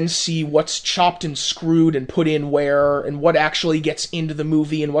album and then see what's chopped and screwed and put in where and what actually gets into the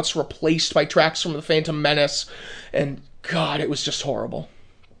movie and what's replaced by tracks from The Phantom Menace. And God, it was just horrible.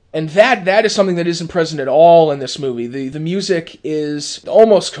 And that is something that isn't present at all in this movie. The music is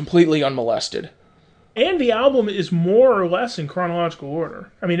almost completely unmolested. And the album is more or less in chronological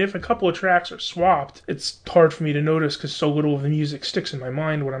order. I mean, if a couple of tracks are swapped, it's hard for me to notice because so little of the music sticks in my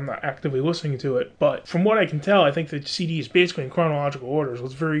mind when I'm not actively listening to it. But from what I can tell, I think the CD is basically in chronological order, so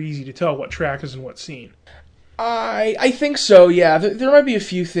it's very easy to tell what track is in what scene. I think so, yeah. There might be a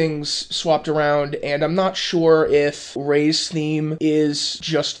few things swapped around, and I'm not sure if Rey's theme is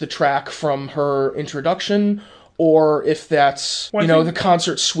just the track from her introduction, or if that's, the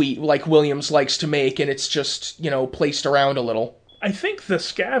concert suite like Williams likes to make, and it's just, placed around a little. I think The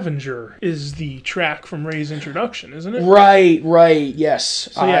Scavenger is the track from Rey's introduction, isn't it? Right, yes.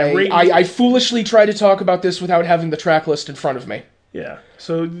 So, yeah, I foolishly tried to talk about this without having the track list in front of me. Yeah,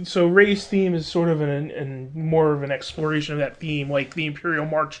 so Rey's theme is sort of more of an exploration of that theme, like the Imperial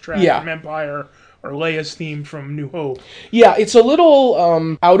March track from Empire, or Leia's theme from New Hope. Yeah, it's a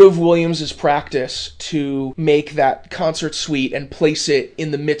little out of Williams' practice to make that concert suite and place it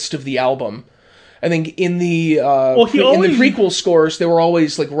in the midst of the album. I think in the in the prequel scores, they were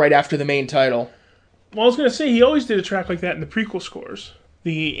always like right after the main title. Well, I was going to say, he always did a track like that in the prequel scores.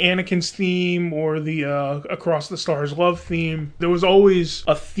 The Anakin's theme or the Across the Stars Love theme. There was always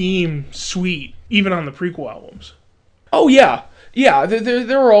a theme suite, even on the prequel albums. Oh, yeah. Yeah,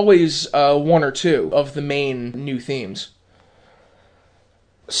 there were always one or two of the main new themes.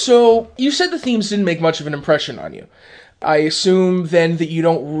 So, you said the themes didn't make much of an impression on you. I assume, then, that you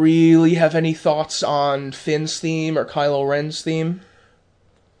don't really have any thoughts on Finn's theme or Kylo Ren's theme?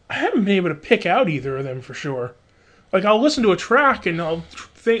 I haven't been able to pick out either of them for sure. Like, I'll listen to a track and I'll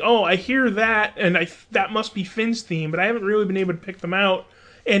think, oh, I hear that, and that must be Finn's theme, but I haven't really been able to pick them out.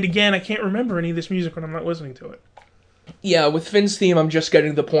 And again, I can't remember any of this music when I'm not listening to it. Yeah, with Finn's theme, I'm just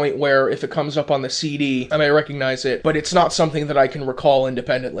getting to the point where if it comes up on the CD, I may recognize it, but it's not something that I can recall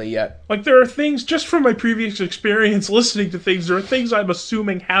independently yet. Like, there are things, just from my previous experience listening to things, there are things I'm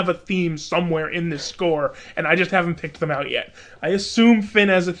assuming have a theme somewhere in this score, and I just haven't picked them out yet. I assume Finn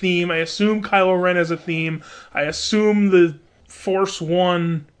has a theme, I assume Kylo Ren has a theme, I assume the Force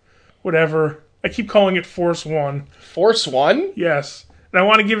One, whatever. I keep calling it Force One. Force One? Yes. And I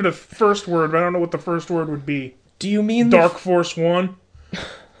want to give it a first word, but I don't know what the first word would be. Do you mean Dark Force One?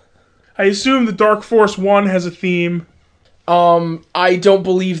 I assume the Dark Force One has a theme. I don't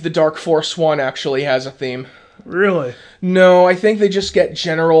believe the Dark Force One actually has a theme. Really? No, I think they just get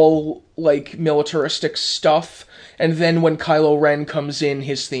general, like, militaristic stuff, and then when Kylo Ren comes in,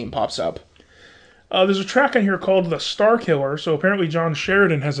 his theme pops up. There's a track on here called The Star Killer, so apparently John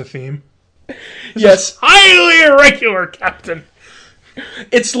Sheridan has a theme. Yes. Highly irregular, Captain!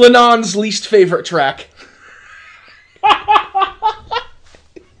 It's Lennon's least favorite track.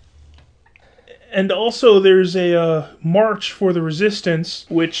 And also there's a March for the Resistance,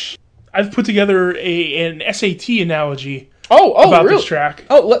 which I've put together an SAT analogy about really? This track.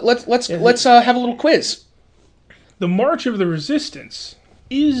 Oh, let's have a little quiz. The March of the Resistance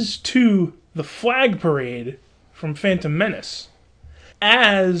is to the flag parade from Phantom Menace,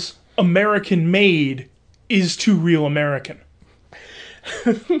 as American Made is to Real American.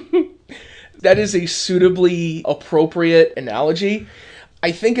 That is a suitably appropriate analogy.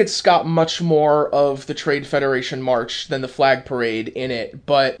 I think it's got much more of the Trade Federation March than the Flag Parade in it,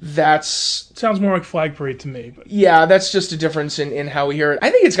 but that's... It sounds more like Flag Parade to me. But yeah, that's just a difference in how we hear it. I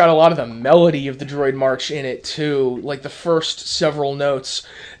think it's got a lot of the melody of the Droid March in it, too, like the first several notes.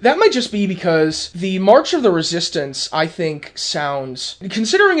 That might just be because the March of the Resistance, I think, sounds...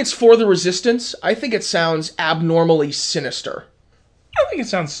 Considering it's for the Resistance, I think it sounds abnormally sinister. I don't think it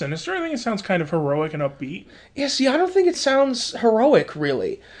sounds sinister. I think it sounds kind of heroic and upbeat. Yeah, see, I don't think it sounds heroic,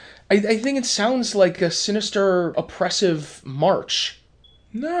 really. I think it sounds like a sinister, oppressive march.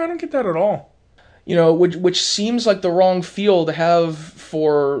 No, I don't get that at all. You know, which seems like the wrong feel to have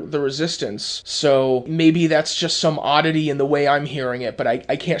for the Resistance. So maybe that's just some oddity in the way I'm hearing it, but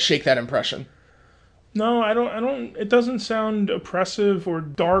I can't shake that impression. No, I don't. It doesn't sound oppressive or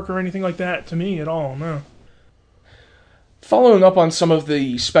dark or anything like that to me at all, no. Following up on some of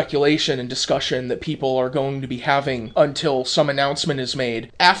the speculation and discussion that people are going to be having until some announcement is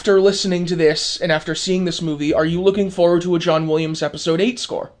made, after listening to this and after seeing this movie, are you looking forward to a John Williams Episode 8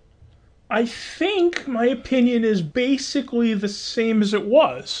 score? I think my opinion is basically the same as it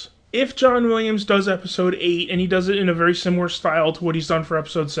was. If John Williams does Episode 8, and he does it in a very similar style to what he's done for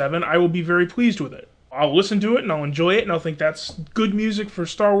Episode 7, I will be very pleased with it. I'll listen to it and I'll enjoy it and I'll think that's good music for a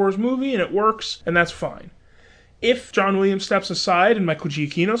Star Wars movie and it works and that's fine. If John Williams steps aside and Michael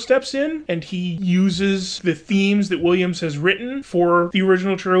Giacchino steps in and he uses the themes that Williams has written for the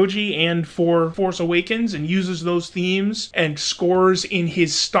original trilogy and for Force Awakens and uses those themes and scores in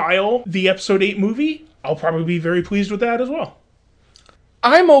his style the Episode 8 movie, I'll probably be very pleased with that as well.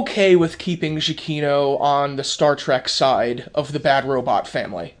 I'm okay with keeping Giacchino on the Star Trek side of the Bad Robot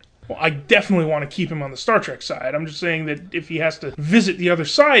family. Well, I definitely want to keep him on the Star Trek side. I'm just saying that if he has to visit the other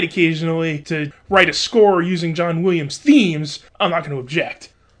side occasionally to write a score using John Williams' themes, I'm not going to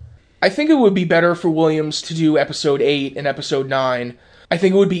object. I think it would be better for Williams to do Episode 8 and Episode 9. I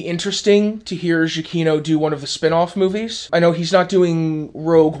think it would be interesting to hear Giacchino do one of the spin-off movies. I know he's not doing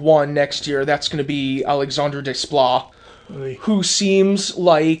Rogue One next year. That's going to be Alexandre Desplat, who seems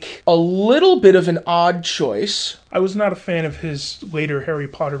like a little bit of an odd choice. I was not a fan of his later Harry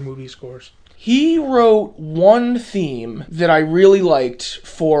Potter movie scores. He wrote one theme that I really liked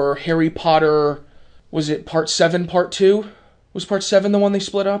for Harry Potter. Was it Part 7, Part 2? Was Part 7 the one they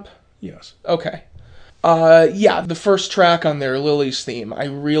split up? Yes. Okay. Yeah, the first track on there, Lily's theme, I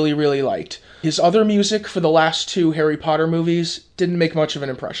really, really liked. His other music for the last 2 Harry Potter movies didn't make much of an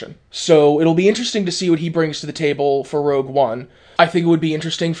impression. So it'll be interesting to see what he brings to the table for Rogue One. I think it would be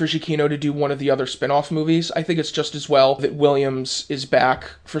interesting for Giacchino to do one of the other spin-off movies. I think it's just as well that Williams is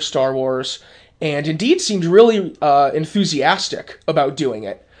back for Star Wars, and indeed seemed really enthusiastic about doing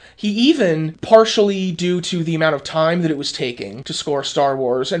it. He even, partially due to the amount of time that it was taking to score Star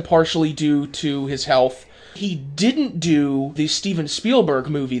Wars, and partially due to his health, he didn't do the Steven Spielberg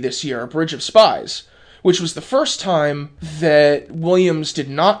movie this year, Bridge of Spies, which was the first time that Williams did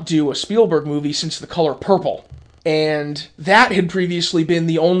not do a Spielberg movie since The Color Purple. And that had previously been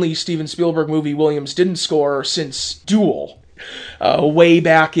the only Steven Spielberg movie Williams didn't score since Duel, way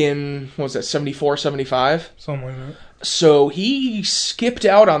back in, what was that, 74, 75? Something like that. So he skipped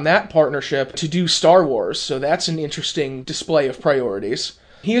out on that partnership to do Star Wars, so that's an interesting display of priorities.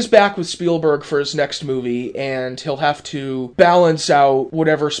 He is back with Spielberg for his next movie, and he'll have to balance out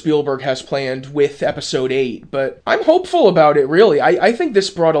whatever Spielberg has planned with Episode 8, but I'm hopeful about it, really. I think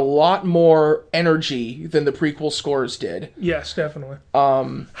this brought a lot more energy than the prequel scores did. Yes, definitely.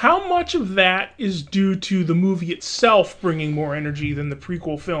 How much of that is due to the movie itself bringing more energy than the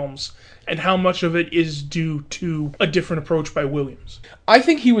prequel films, and how much of it is due to a different approach by Williams? I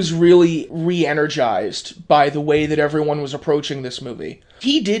think he was really re-energized by the way that everyone was approaching this movie.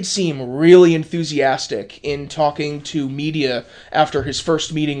 He did seem really enthusiastic in talking to media after his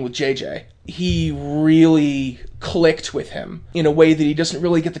first meeting with JJ. He really clicked with him in a way that he doesn't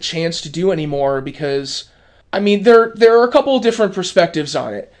really get the chance to do anymore because, I mean, there are a couple of different perspectives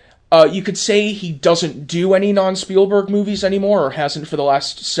on it. You could say he doesn't do any non-Spielberg movies anymore, or hasn't for the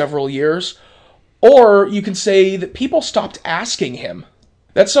last several years. Or you can say that people stopped asking him.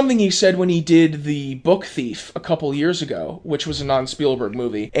 That's something he said when he did The Book Thief a couple years ago, which was a non-Spielberg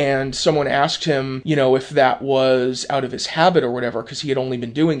movie. And someone asked him, if that was out of his habit or whatever, because he had only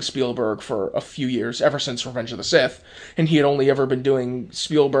been doing Spielberg for a few years, ever since Revenge of the Sith. And he had only ever been doing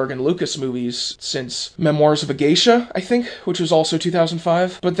Spielberg and Lucas movies since Memoirs of a Geisha, I think, which was also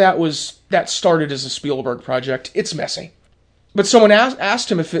 2005. But that started as a Spielberg project. It's messy. But someone asked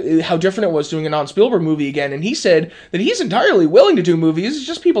him how different it was doing a non-Spielberg movie again, and he said that he's entirely willing to do movies, it's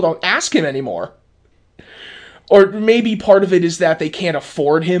just people don't ask him anymore. Or maybe part of it is that they can't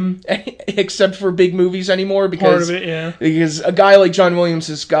afford him, except for big movies anymore, because, part of it, yeah. Because a guy like John Williams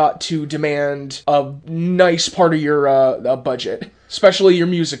has got to demand a nice part of your budget, especially your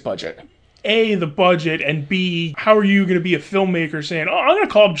music budget. A, the budget, and B, how are you going to be a filmmaker saying, I'm going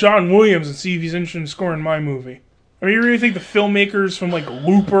to call up John Williams and see if he's interested in scoring my movie? I mean, you really think the filmmakers from,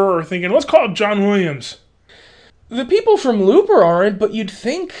 Looper are thinking, let's call up John Williams? The people from Looper aren't, but you'd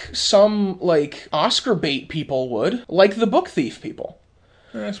think some, Oscar bait people would. Like the Book Thief people.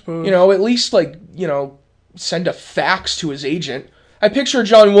 I suppose. At least, send a fax to his agent. I picture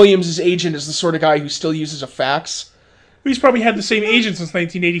John Williams' agent as the sort of guy who still uses a fax. He's probably had the same agent since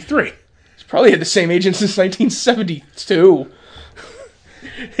 1983. He's probably had the same agent since 1972.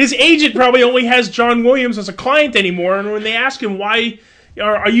 His agent probably only has John Williams as a client anymore, and when they ask him why,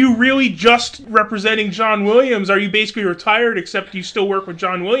 are you really just representing John Williams? Are you basically retired except you still work with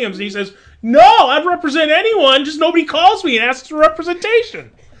John Williams? And he says, no, I'd represent anyone, just nobody calls me and asks for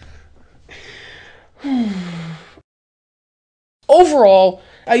representation. Overall,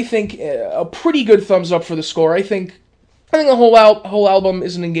 I think a pretty good thumbs up for the score. I think the whole album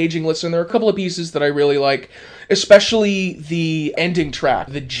is an engaging listen. There are a couple of pieces that I really like. Especially the ending track,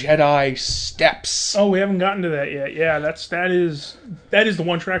 the Jedi Steps. Oh, we haven't gotten to that yet. Yeah, that is the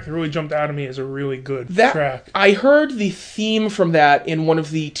one track that really jumped out at me as a really good track. I heard the theme from that in one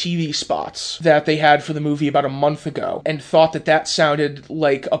of the TV spots that they had for the movie about a month ago, and thought that sounded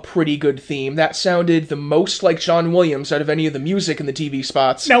like a pretty good theme. That sounded the most like John Williams out of any of the music in the TV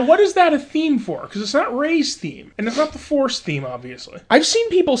spots. Now, what is that a theme for? Because it's not Rey's theme, and it's not the Force theme, obviously. I've seen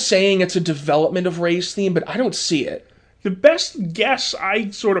people saying it's a development of Rey's theme, but I don't see it. The best guess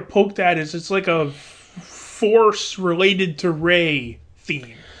I sort of poked at is it's like a Force related to Rey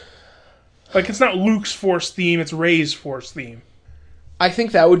theme. Like, it's not Luke's Force theme, it's Rey's Force theme. I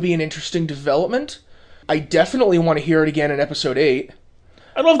think that would be an interesting development. I definitely want to hear it again in Episode 8.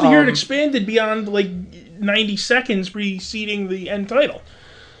 I'd love to hear it expanded beyond, 90 seconds preceding the end title.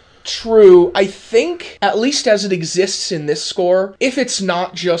 True. I think, at least as it exists in this score, if it's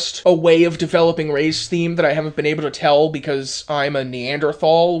not just a way of developing Rey's theme that I haven't been able to tell because I'm a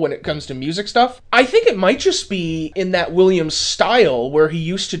Neanderthal when it comes to music stuff, I think it might just be in that Williams style where he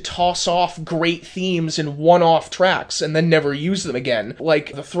used to toss off great themes in one-off tracks and then never use them again,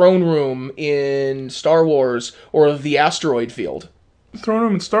 like the Throne Room in Star Wars or the Asteroid Field. The Throne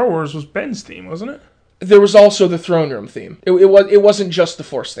Room in Star Wars was Ben's theme, wasn't it? There was also the Throne Room theme. It wasn't just the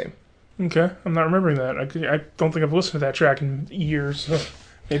Force theme. Okay, I'm not remembering that. I don't think I've listened to that track in years. So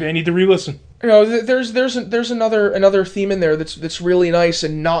maybe I need to re-listen. You know, there's another theme in there that's really nice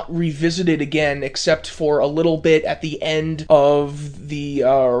and not revisited again, except for a little bit at the end of the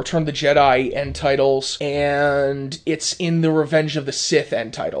Return of the Jedi end titles, and it's in the Revenge of the Sith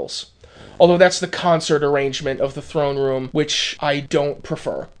end titles. Although that's the concert arrangement of the Throne Room, which I don't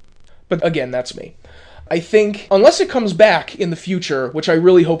prefer. But again, that's me. I think, unless it comes back in the future, which I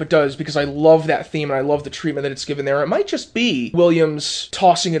really hope it does, because I love that theme and I love the treatment that it's given there, it might just be Williams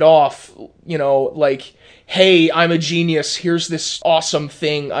tossing it off, like, hey, I'm a genius, here's this awesome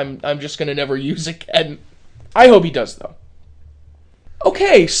thing I'm just gonna never use again. I hope he does, though.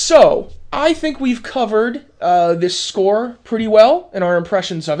 Okay, so, I think we've covered this score pretty well and our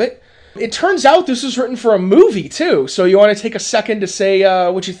impressions of it. It turns out this was written for a movie, too, so you want to take a second to say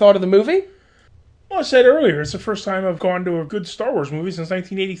what you thought of the movie? Well, I said earlier, it's the first time I've gone to a good Star Wars movie since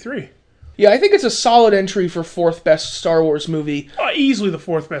 1983. Yeah, I think it's a solid entry for fourth best Star Wars movie. Easily the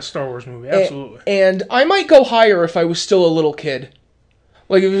fourth best Star Wars movie, absolutely. And I might go higher if I was still a little kid.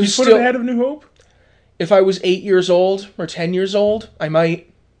 Like, if it was you put it ahead of New Hope? If I was 8 years old or 10 years old, I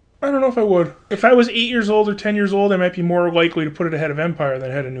might. I don't know if I would. If I was 8 years old or 10 years old, I might be more likely to put it ahead of Empire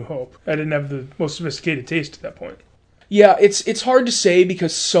than ahead of New Hope. I didn't have the most sophisticated taste at that point. Yeah, it's hard to say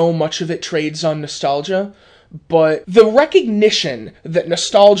because so much of it trades on nostalgia, but the recognition that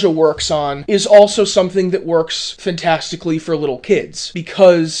nostalgia works on is also something that works fantastically for little kids,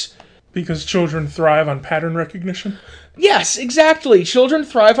 because children thrive on pattern recognition? Yes, exactly. Children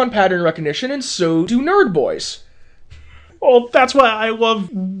thrive on pattern recognition, and so do nerd boys. Well, that's why I love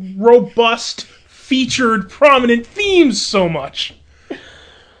robust, featured, prominent themes so much.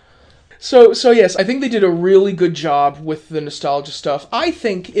 So yes, I think they did a really good job with the nostalgia stuff. I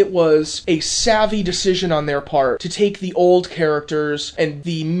think it was a savvy decision on their part to take the old characters and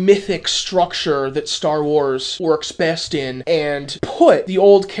the mythic structure that Star Wars works best in and put the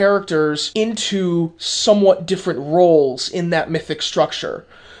old characters into somewhat different roles in that mythic structure.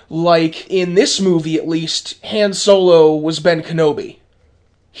 Like, in this movie at least, Han Solo was Ben Kenobi.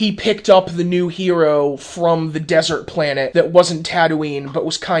 He picked up the new hero from the desert planet that wasn't Tatooine, but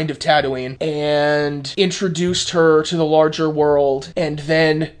was kind of Tatooine, and introduced her to the larger world, and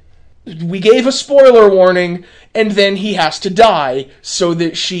then we gave a spoiler warning, and then he has to die, so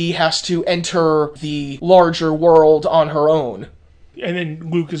that she has to enter the larger world on her own. And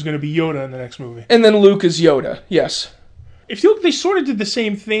then Luke is going to be Yoda in the next movie. And then Luke is Yoda, yes. If you look, they sort of did the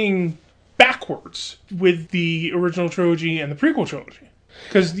same thing backwards with the original trilogy and the prequel trilogy.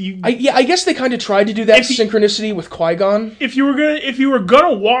 I guess they kind of tried to do that synchronicity with Qui-Gon. If you were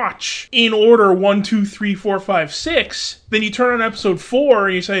gonna watch in order 1, 2, 3, 4, 5, 6, then you turn on episode 4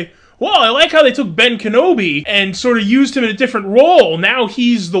 and you say, well, I like how they took Ben Kenobi and sort of used him in a different role. Now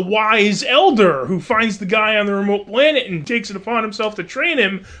he's the wise elder who finds the guy on the remote planet and takes it upon himself to train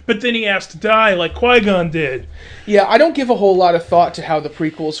him, but then he has to die like Qui-Gon did. Yeah, I don't give a whole lot of thought to how the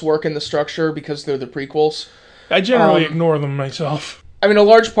prequels work in the structure because they're the prequels. I generally ignore them myself. I mean, a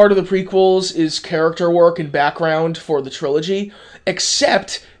large part of the prequels is character work and background for the trilogy,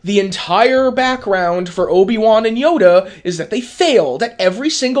 except the entire background for Obi-Wan and Yoda is that they failed at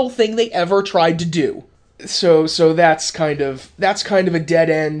every single thing they ever tried to do. So that's kind of a dead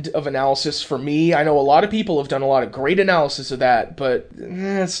end of analysis for me. I know a lot of people have done a lot of great analysis of that, but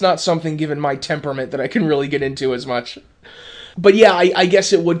it's not something, given my temperament, that I can really get into as much. But yeah, I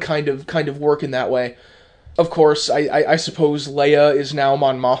guess it would kind of work in that way. Of course, I suppose Leia is now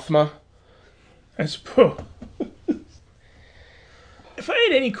Mon Mothma. I suppose. If I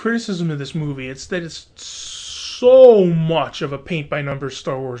had any criticism of this movie, it's that it's so much of a paint-by-numbers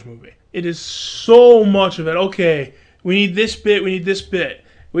Star Wars movie. It is so much of it. Okay, we need this bit, we need this bit.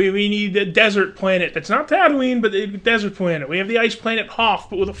 We need a desert planet that's not Tatooine, but a desert planet. We have the ice planet Hoth,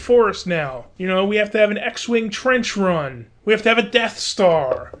 but with a forest now. You know, we have to have an X-Wing trench run. We have to have a Death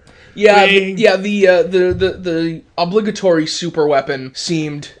Star. Yeah, the obligatory super weapon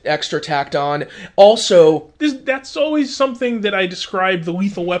seemed extra tacked on. Also, that's always something that I describe the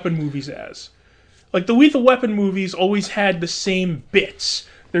Lethal Weapon movies as. Like, the Lethal Weapon movies always had the same bits.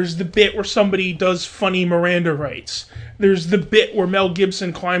 There's the bit where somebody does funny Miranda rights. There's the bit where Mel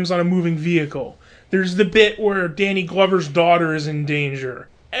Gibson climbs on a moving vehicle. There's the bit where Danny Glover's daughter is in danger.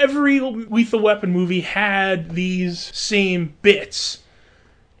 Every Lethal Weapon movie had these same bits.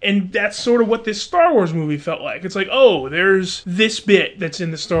 And that's sort of what this Star Wars movie felt like. It's like, oh, there's this bit that's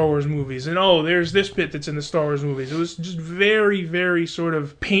in the Star Wars movies, and oh, there's this bit that's in the Star Wars movies. It was just very, very sort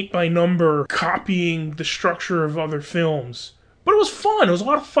of paint-by-number, copying the structure of other films. But it was fun. It was a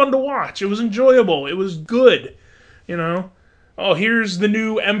lot of fun to watch. It was enjoyable. It was good, you know? Oh, here's the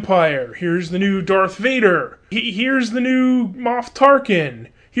new Empire. Here's the new Darth Vader. Here's the new Moff Tarkin.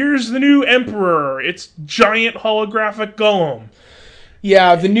 Here's the new Emperor. It's giant holographic Gollum.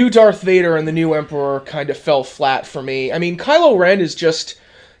 Yeah, the new Darth Vader and the new Emperor kind of fell flat for me. I mean, Kylo Ren is just...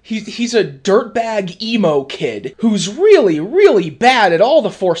 He's a dirtbag emo kid who's really, really bad at all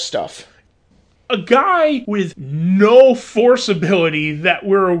the Force stuff. A guy with no Force ability that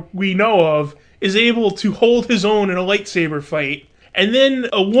we know of is able to hold his own in a lightsaber fight. And then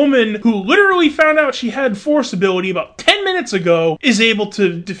a woman who literally found out she had Force ability about 10 minutes ago is able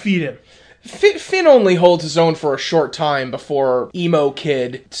to defeat him. Finn only holds his own for a short time before emo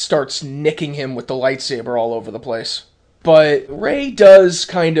kid starts nicking him with the lightsaber all over the place. But Rey does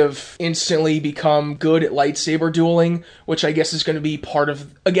kind of instantly become good at lightsaber dueling, which I guess is going to be part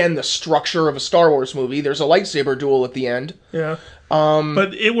of, again, the structure of a Star Wars movie. There's a lightsaber duel at the end. Yeah.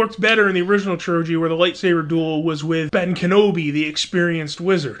 But it worked better in the original trilogy where the lightsaber duel was with Ben Kenobi, the experienced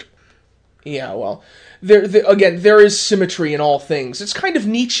wizard. Yeah, well, there is symmetry in all things. It's kind of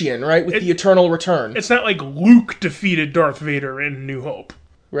Nietzschean, right, with the eternal return. It's not like Luke defeated Darth Vader in New Hope.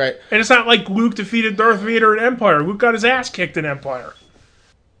 Right. And it's not like Luke defeated Darth Vader in Empire. Luke got his ass kicked in Empire.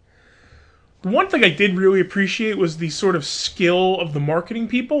 The one thing I did really appreciate was the sort of skill of the marketing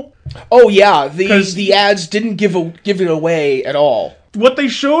people. Oh, yeah. The ads didn't give it away at all. What they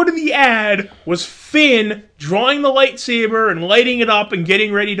showed in the ad was Finn drawing the lightsaber and lighting it up and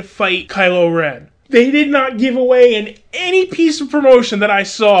getting ready to fight Kylo Ren. They did not give away in any piece of promotion that I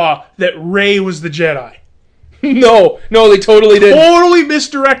saw that Rey was the Jedi. No, they totally didn't. Totally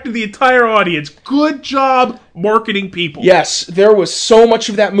misdirected the entire audience. Good job, marketing people. Yes, there was so much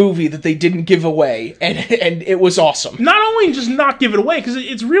of that movie that they didn't give away, and it was awesome. Not only just not give it away, because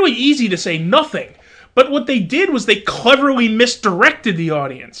it's really easy to say nothing, but what they did was they cleverly misdirected the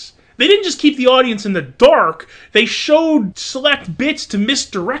audience. They didn't just keep the audience in the dark, they showed select bits to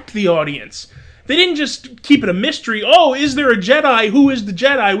misdirect the audience. They didn't just keep it a mystery. Oh, is there a Jedi? Who is the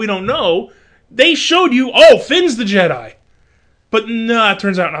Jedi? We don't know. They showed you, oh, Finn's the Jedi. But nah, it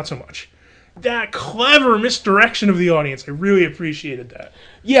turns out not so much. That clever misdirection of the audience, I really appreciated that.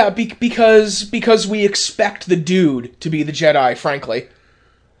 Yeah, because we expect the dude to be the Jedi, frankly.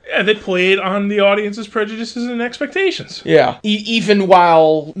 Yeah, they played on the audience's prejudices and expectations. Yeah. Even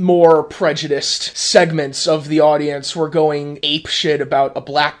while more prejudiced segments of the audience were going apeshit about a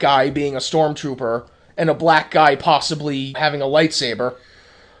black guy being a stormtrooper and a black guy possibly having a lightsaber.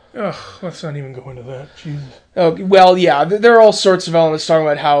 Ugh, let's not even go into that. Jesus. Well, yeah, there are all sorts of elements talking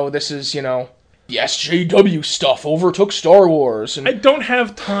about how this is, the SJW stuff overtook Star Wars. And I don't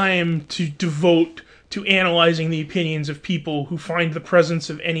have time to devote to analyzing the opinions of people who find the presence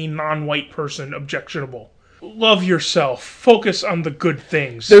of any non-white person objectionable. Love yourself. Focus on the good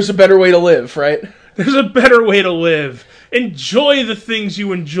things. There's a better way to live, right? There's a better way to live. Enjoy the things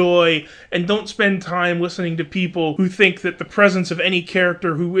you enjoy, and don't spend time listening to people who think that the presence of any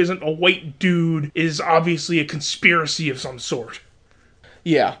character who isn't a white dude is obviously a conspiracy of some sort.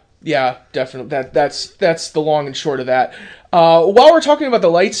 Yeah, definitely. That's the long and short of that. While we're talking about the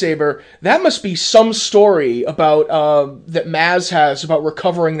lightsaber, that must be some story about that Maz has about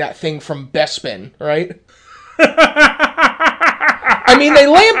recovering that thing from Bespin, right? I mean, they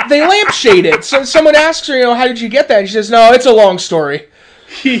lampshade it. So someone asks her, how did you get that? And she says, no, it's a long story.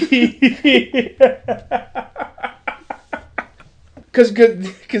 Because,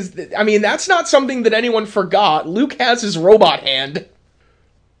 I mean, that's not something that anyone forgot. Luke has his robot hand.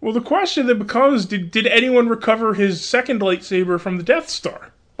 Well, the question then becomes, did anyone recover his second lightsaber from the Death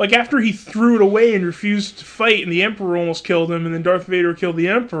Star? Like, after he threw it away and refused to fight, and the Emperor almost killed him, and then Darth Vader killed the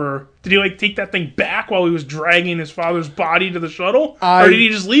Emperor, did he, take that thing back while he was dragging his father's body to the shuttle? Or did he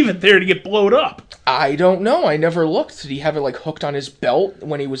just leave it there to get blowed up? I don't know. I never looked. Did he have it, hooked on his belt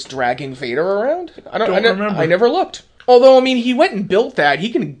when he was dragging Vader around? I don't remember. I never looked. Although, I mean, he went and built that.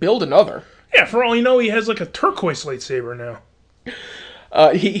 He can build another. Yeah, for all you know, he has, a turquoise lightsaber now.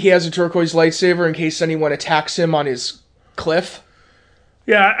 He has a turquoise lightsaber in case anyone attacks him on his cliff.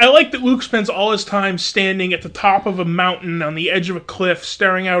 Yeah, I like that Luke spends all his time standing at the top of a mountain on the edge of a cliff,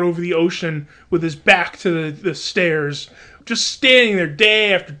 staring out over the ocean with his back to the stairs. Just standing there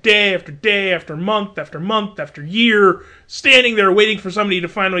day after day after day after month after year, standing there waiting for somebody to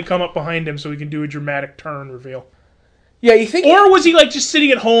finally come up behind him so he can do a dramatic turn reveal. Yeah, you think... Or was he, just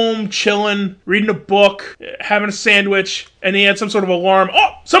sitting at home, chilling, reading a book, having a sandwich, and he had some sort of alarm.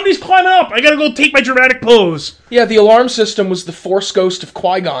 Oh, somebody's climbing up! I gotta go take my dramatic pose! Yeah, the alarm system was the Force ghost of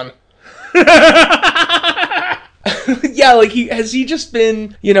Qui-Gon. Yeah, has he just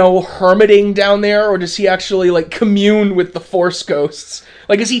been, hermiting down there, or does he actually, commune with the Force ghosts?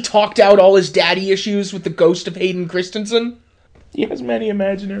 Has he talked out all his daddy issues with the ghost of Hayden Christensen? He has many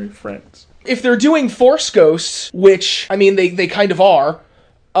imaginary friends. If they're doing Force ghosts, which, I mean, they kind of are,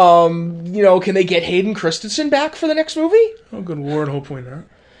 can they get Hayden Christensen back for the next movie? Oh, good lord, hopefully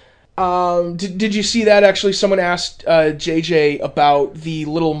not. Did you see that? Actually, someone asked JJ about the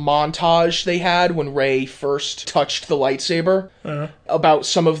little montage they had when Rey first touched the lightsaber, about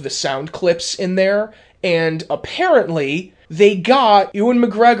some of the sound clips in there, and apparently they got Ewan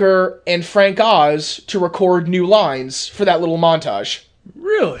McGregor and Frank Oz to record new lines for that little montage.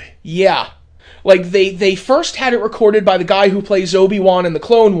 Really? Yeah. They first had it recorded by the guy who plays Obi-Wan in the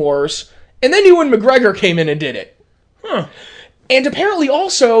Clone Wars, and then Ewan McGregor came in and did it. Huh. And apparently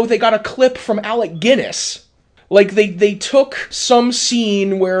also, they got a clip from Alec Guinness. They took some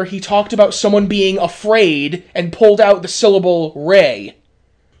scene where he talked about someone being afraid and pulled out the syllable Rey.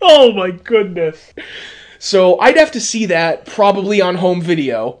 Oh my goodness. So I'd have to see that probably on home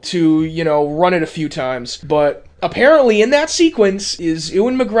video to, run it a few times. But apparently in that sequence is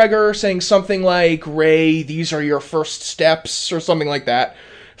Ewan McGregor saying something like, Rey, these are your first steps, or something like that.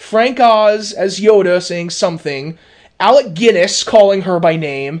 Frank Oz as Yoda saying something. Alec Guinness calling her by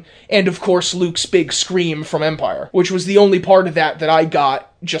name. And of course Luke's big scream from Empire, which was the only part of that I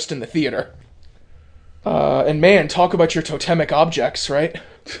got just in the theater. And man, talk about your totemic objects, right?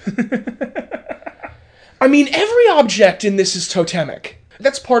 I mean, every object in this is totemic.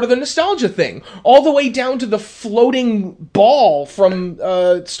 That's part of the nostalgia thing. All the way down to the floating ball from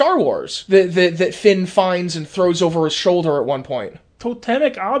Star Wars that Finn finds and throws over his shoulder at one point.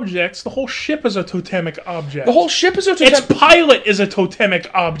 Totemic objects? The whole ship is a totemic object. The whole ship is a totemic... Its pilot is a totemic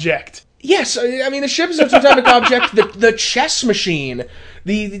object. Yes, I mean, the ship is a totemic object. The chess machine.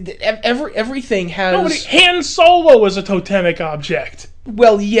 Everything has... Han Solo is a totemic object.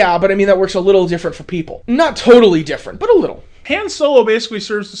 Well, yeah, but I mean, that works a little different for people. Not totally different, but a little. Han Solo basically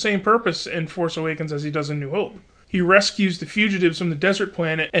serves the same purpose in Force Awakens as he does in New Hope. He rescues the fugitives from the desert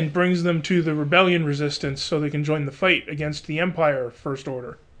planet and brings them to the rebellion resistance so they can join the fight against the Empire First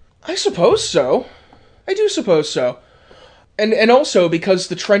Order. I suppose so. I do suppose so. And also, because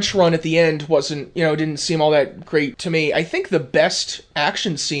the trench run at the end wasn't, didn't seem all that great to me, I think the best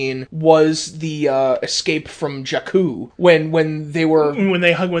action scene was the escape from Jakku when they were... When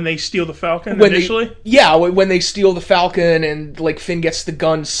they steal the Falcon initially? When they steal the Falcon and, Finn gets the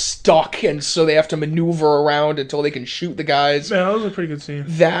gun stuck, and so they have to maneuver around until they can shoot the guys. Yeah, that was a pretty good scene.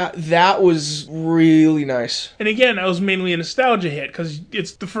 That was really nice. And again, that was mainly a nostalgia hit, because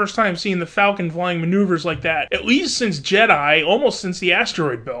it's the first time seeing the Falcon flying maneuvers like that, at least since Jedi, almost since the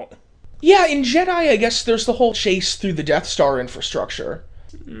asteroid belt. Yeah, in Jedi, I guess there's the whole chase through the Death Star infrastructure.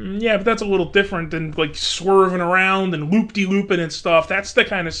 Yeah, but that's a little different than, swerving around and loop-de-looping and stuff. That's the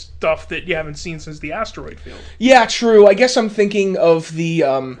kind of stuff that you haven't seen since the asteroid field. Yeah, true. I guess I'm thinking of the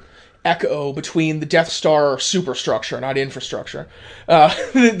echo between the Death Star superstructure, not infrastructure.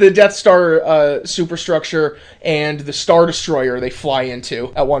 The Death Star superstructure and the Star Destroyer they fly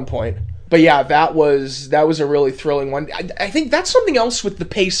into at one point. But yeah, that was a really thrilling one. I think that's something else with the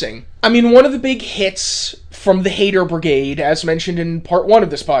pacing. I mean, one of the big hits from the Hater Brigade, as mentioned in part 1 of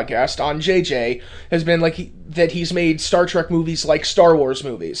this podcast on JJ, has been that he's made Star Trek movies like Star Wars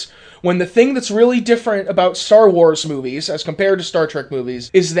movies. When the thing that's really different about Star Wars movies, as compared to Star Trek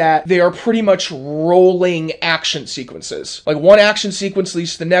movies, is that they are pretty much rolling action sequences. Like, one action sequence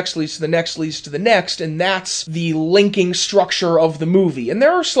leads to the next, leads to the next, leads to the next, and that's the linking structure of the movie. And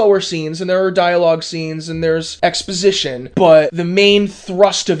there are slower scenes, and there are dialogue scenes, and there's exposition, but the main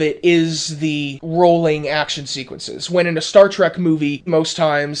thrust of it is the rolling action sequences. When in a Star Trek movie, most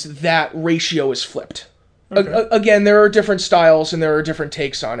times, that ratio is flipped. Okay. Again, there are different styles and there are different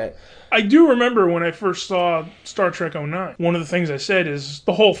takes on it. I do remember when I first saw Star Trek '09, one of the things I said is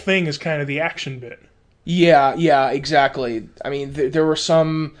the whole thing is kind of the action bit. Yeah, exactly. I mean, there were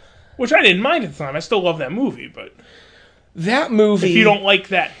some... Which I didn't mind at the time. I still love that movie, but... That movie... If you don't like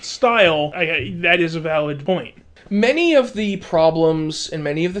that style, that is a valid point. Many of the problems and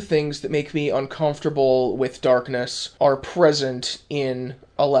many of the things that make me uncomfortable with darkness are present in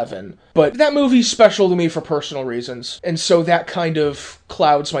 11. But that movie's special to me for personal reasons, and so that kind of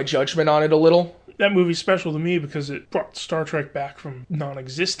clouds my judgment on it a little. That movie's special to me because it brought Star Trek back from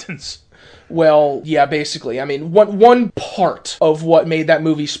non-existence. Well, yeah, basically. I mean, one part of what made that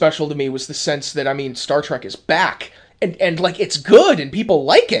movie special to me was the sense that, I mean, Star Trek is back, and like, it's good, and people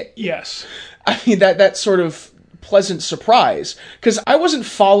like it. Yes. I mean, that sort of pleasant surprise, because I wasn't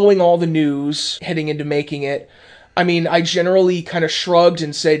following all the news heading into making it. I mean, I generally kind of shrugged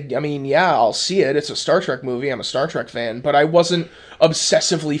and said, I mean, yeah, I'll see it. It's a Star Trek movie. I'm a Star Trek fan. But I wasn't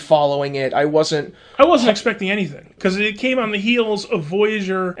obsessively following it. I wasn't expecting anything, because it came on the heels of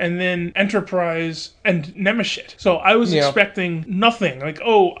Voyager and then Enterprise and Nemesis. So I was expecting nothing. Like,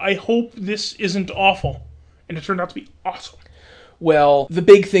 oh, I hope this isn't awful. And it turned out to be awesome. Well, the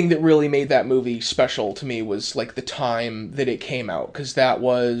big thing that really made that movie special to me was, like, the time that it came out, because that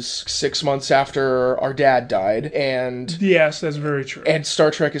was 6 months after our dad died, and... Yes, that's very true. And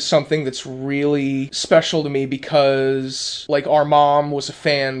Star Trek is something that's really special to me because, like, our mom was a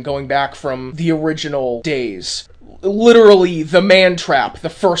fan going back from the original days. Literally, the Man Trap,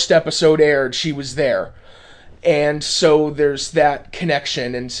 the first episode aired, she was there. And so there's that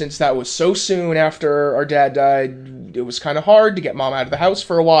connection, and since that was so soon after our dad died, it was kind of hard to get mom out of the house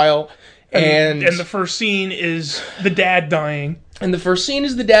for a while. And the first scene is the dad dying. And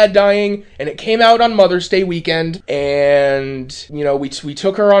it came out on Mother's Day weekend, and, you know, we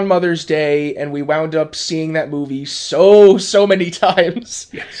took her on Mother's Day, and we wound up seeing that movie so many times.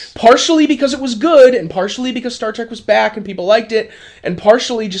 Yes. Partially because it was good, and partially because Star Trek was back and people liked it, and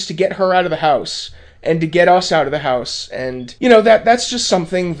partially just to get her out of the house. And to get us out of the house. And, you know, that's just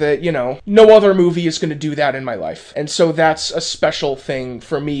something that, you know, no other movie is going to do that in my life. And so that's a special thing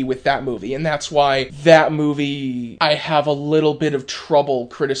for me with that movie. And that's why that movie, I have a little bit of trouble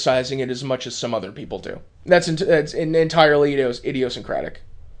criticizing it as much as some other people do. That's entirely idiosyncratic.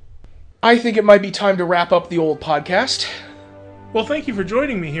 I think it might be time to wrap up the old podcast. Well, thank you for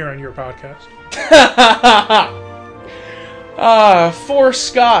joining me here on your podcast. For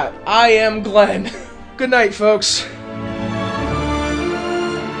Scott, I am Glenn. Good night, folks.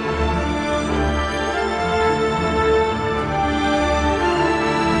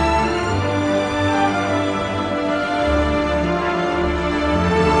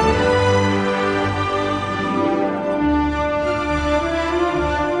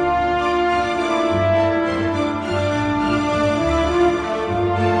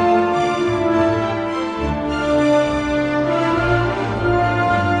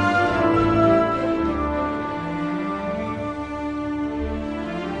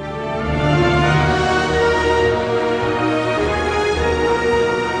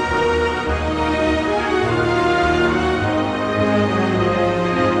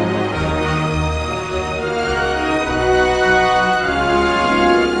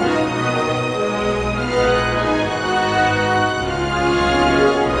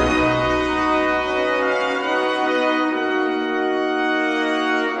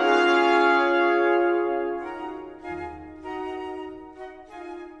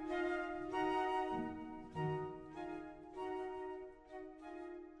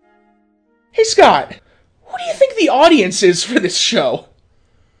 Hey, Scott, who do you think the audience is for this show?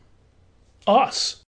 Us.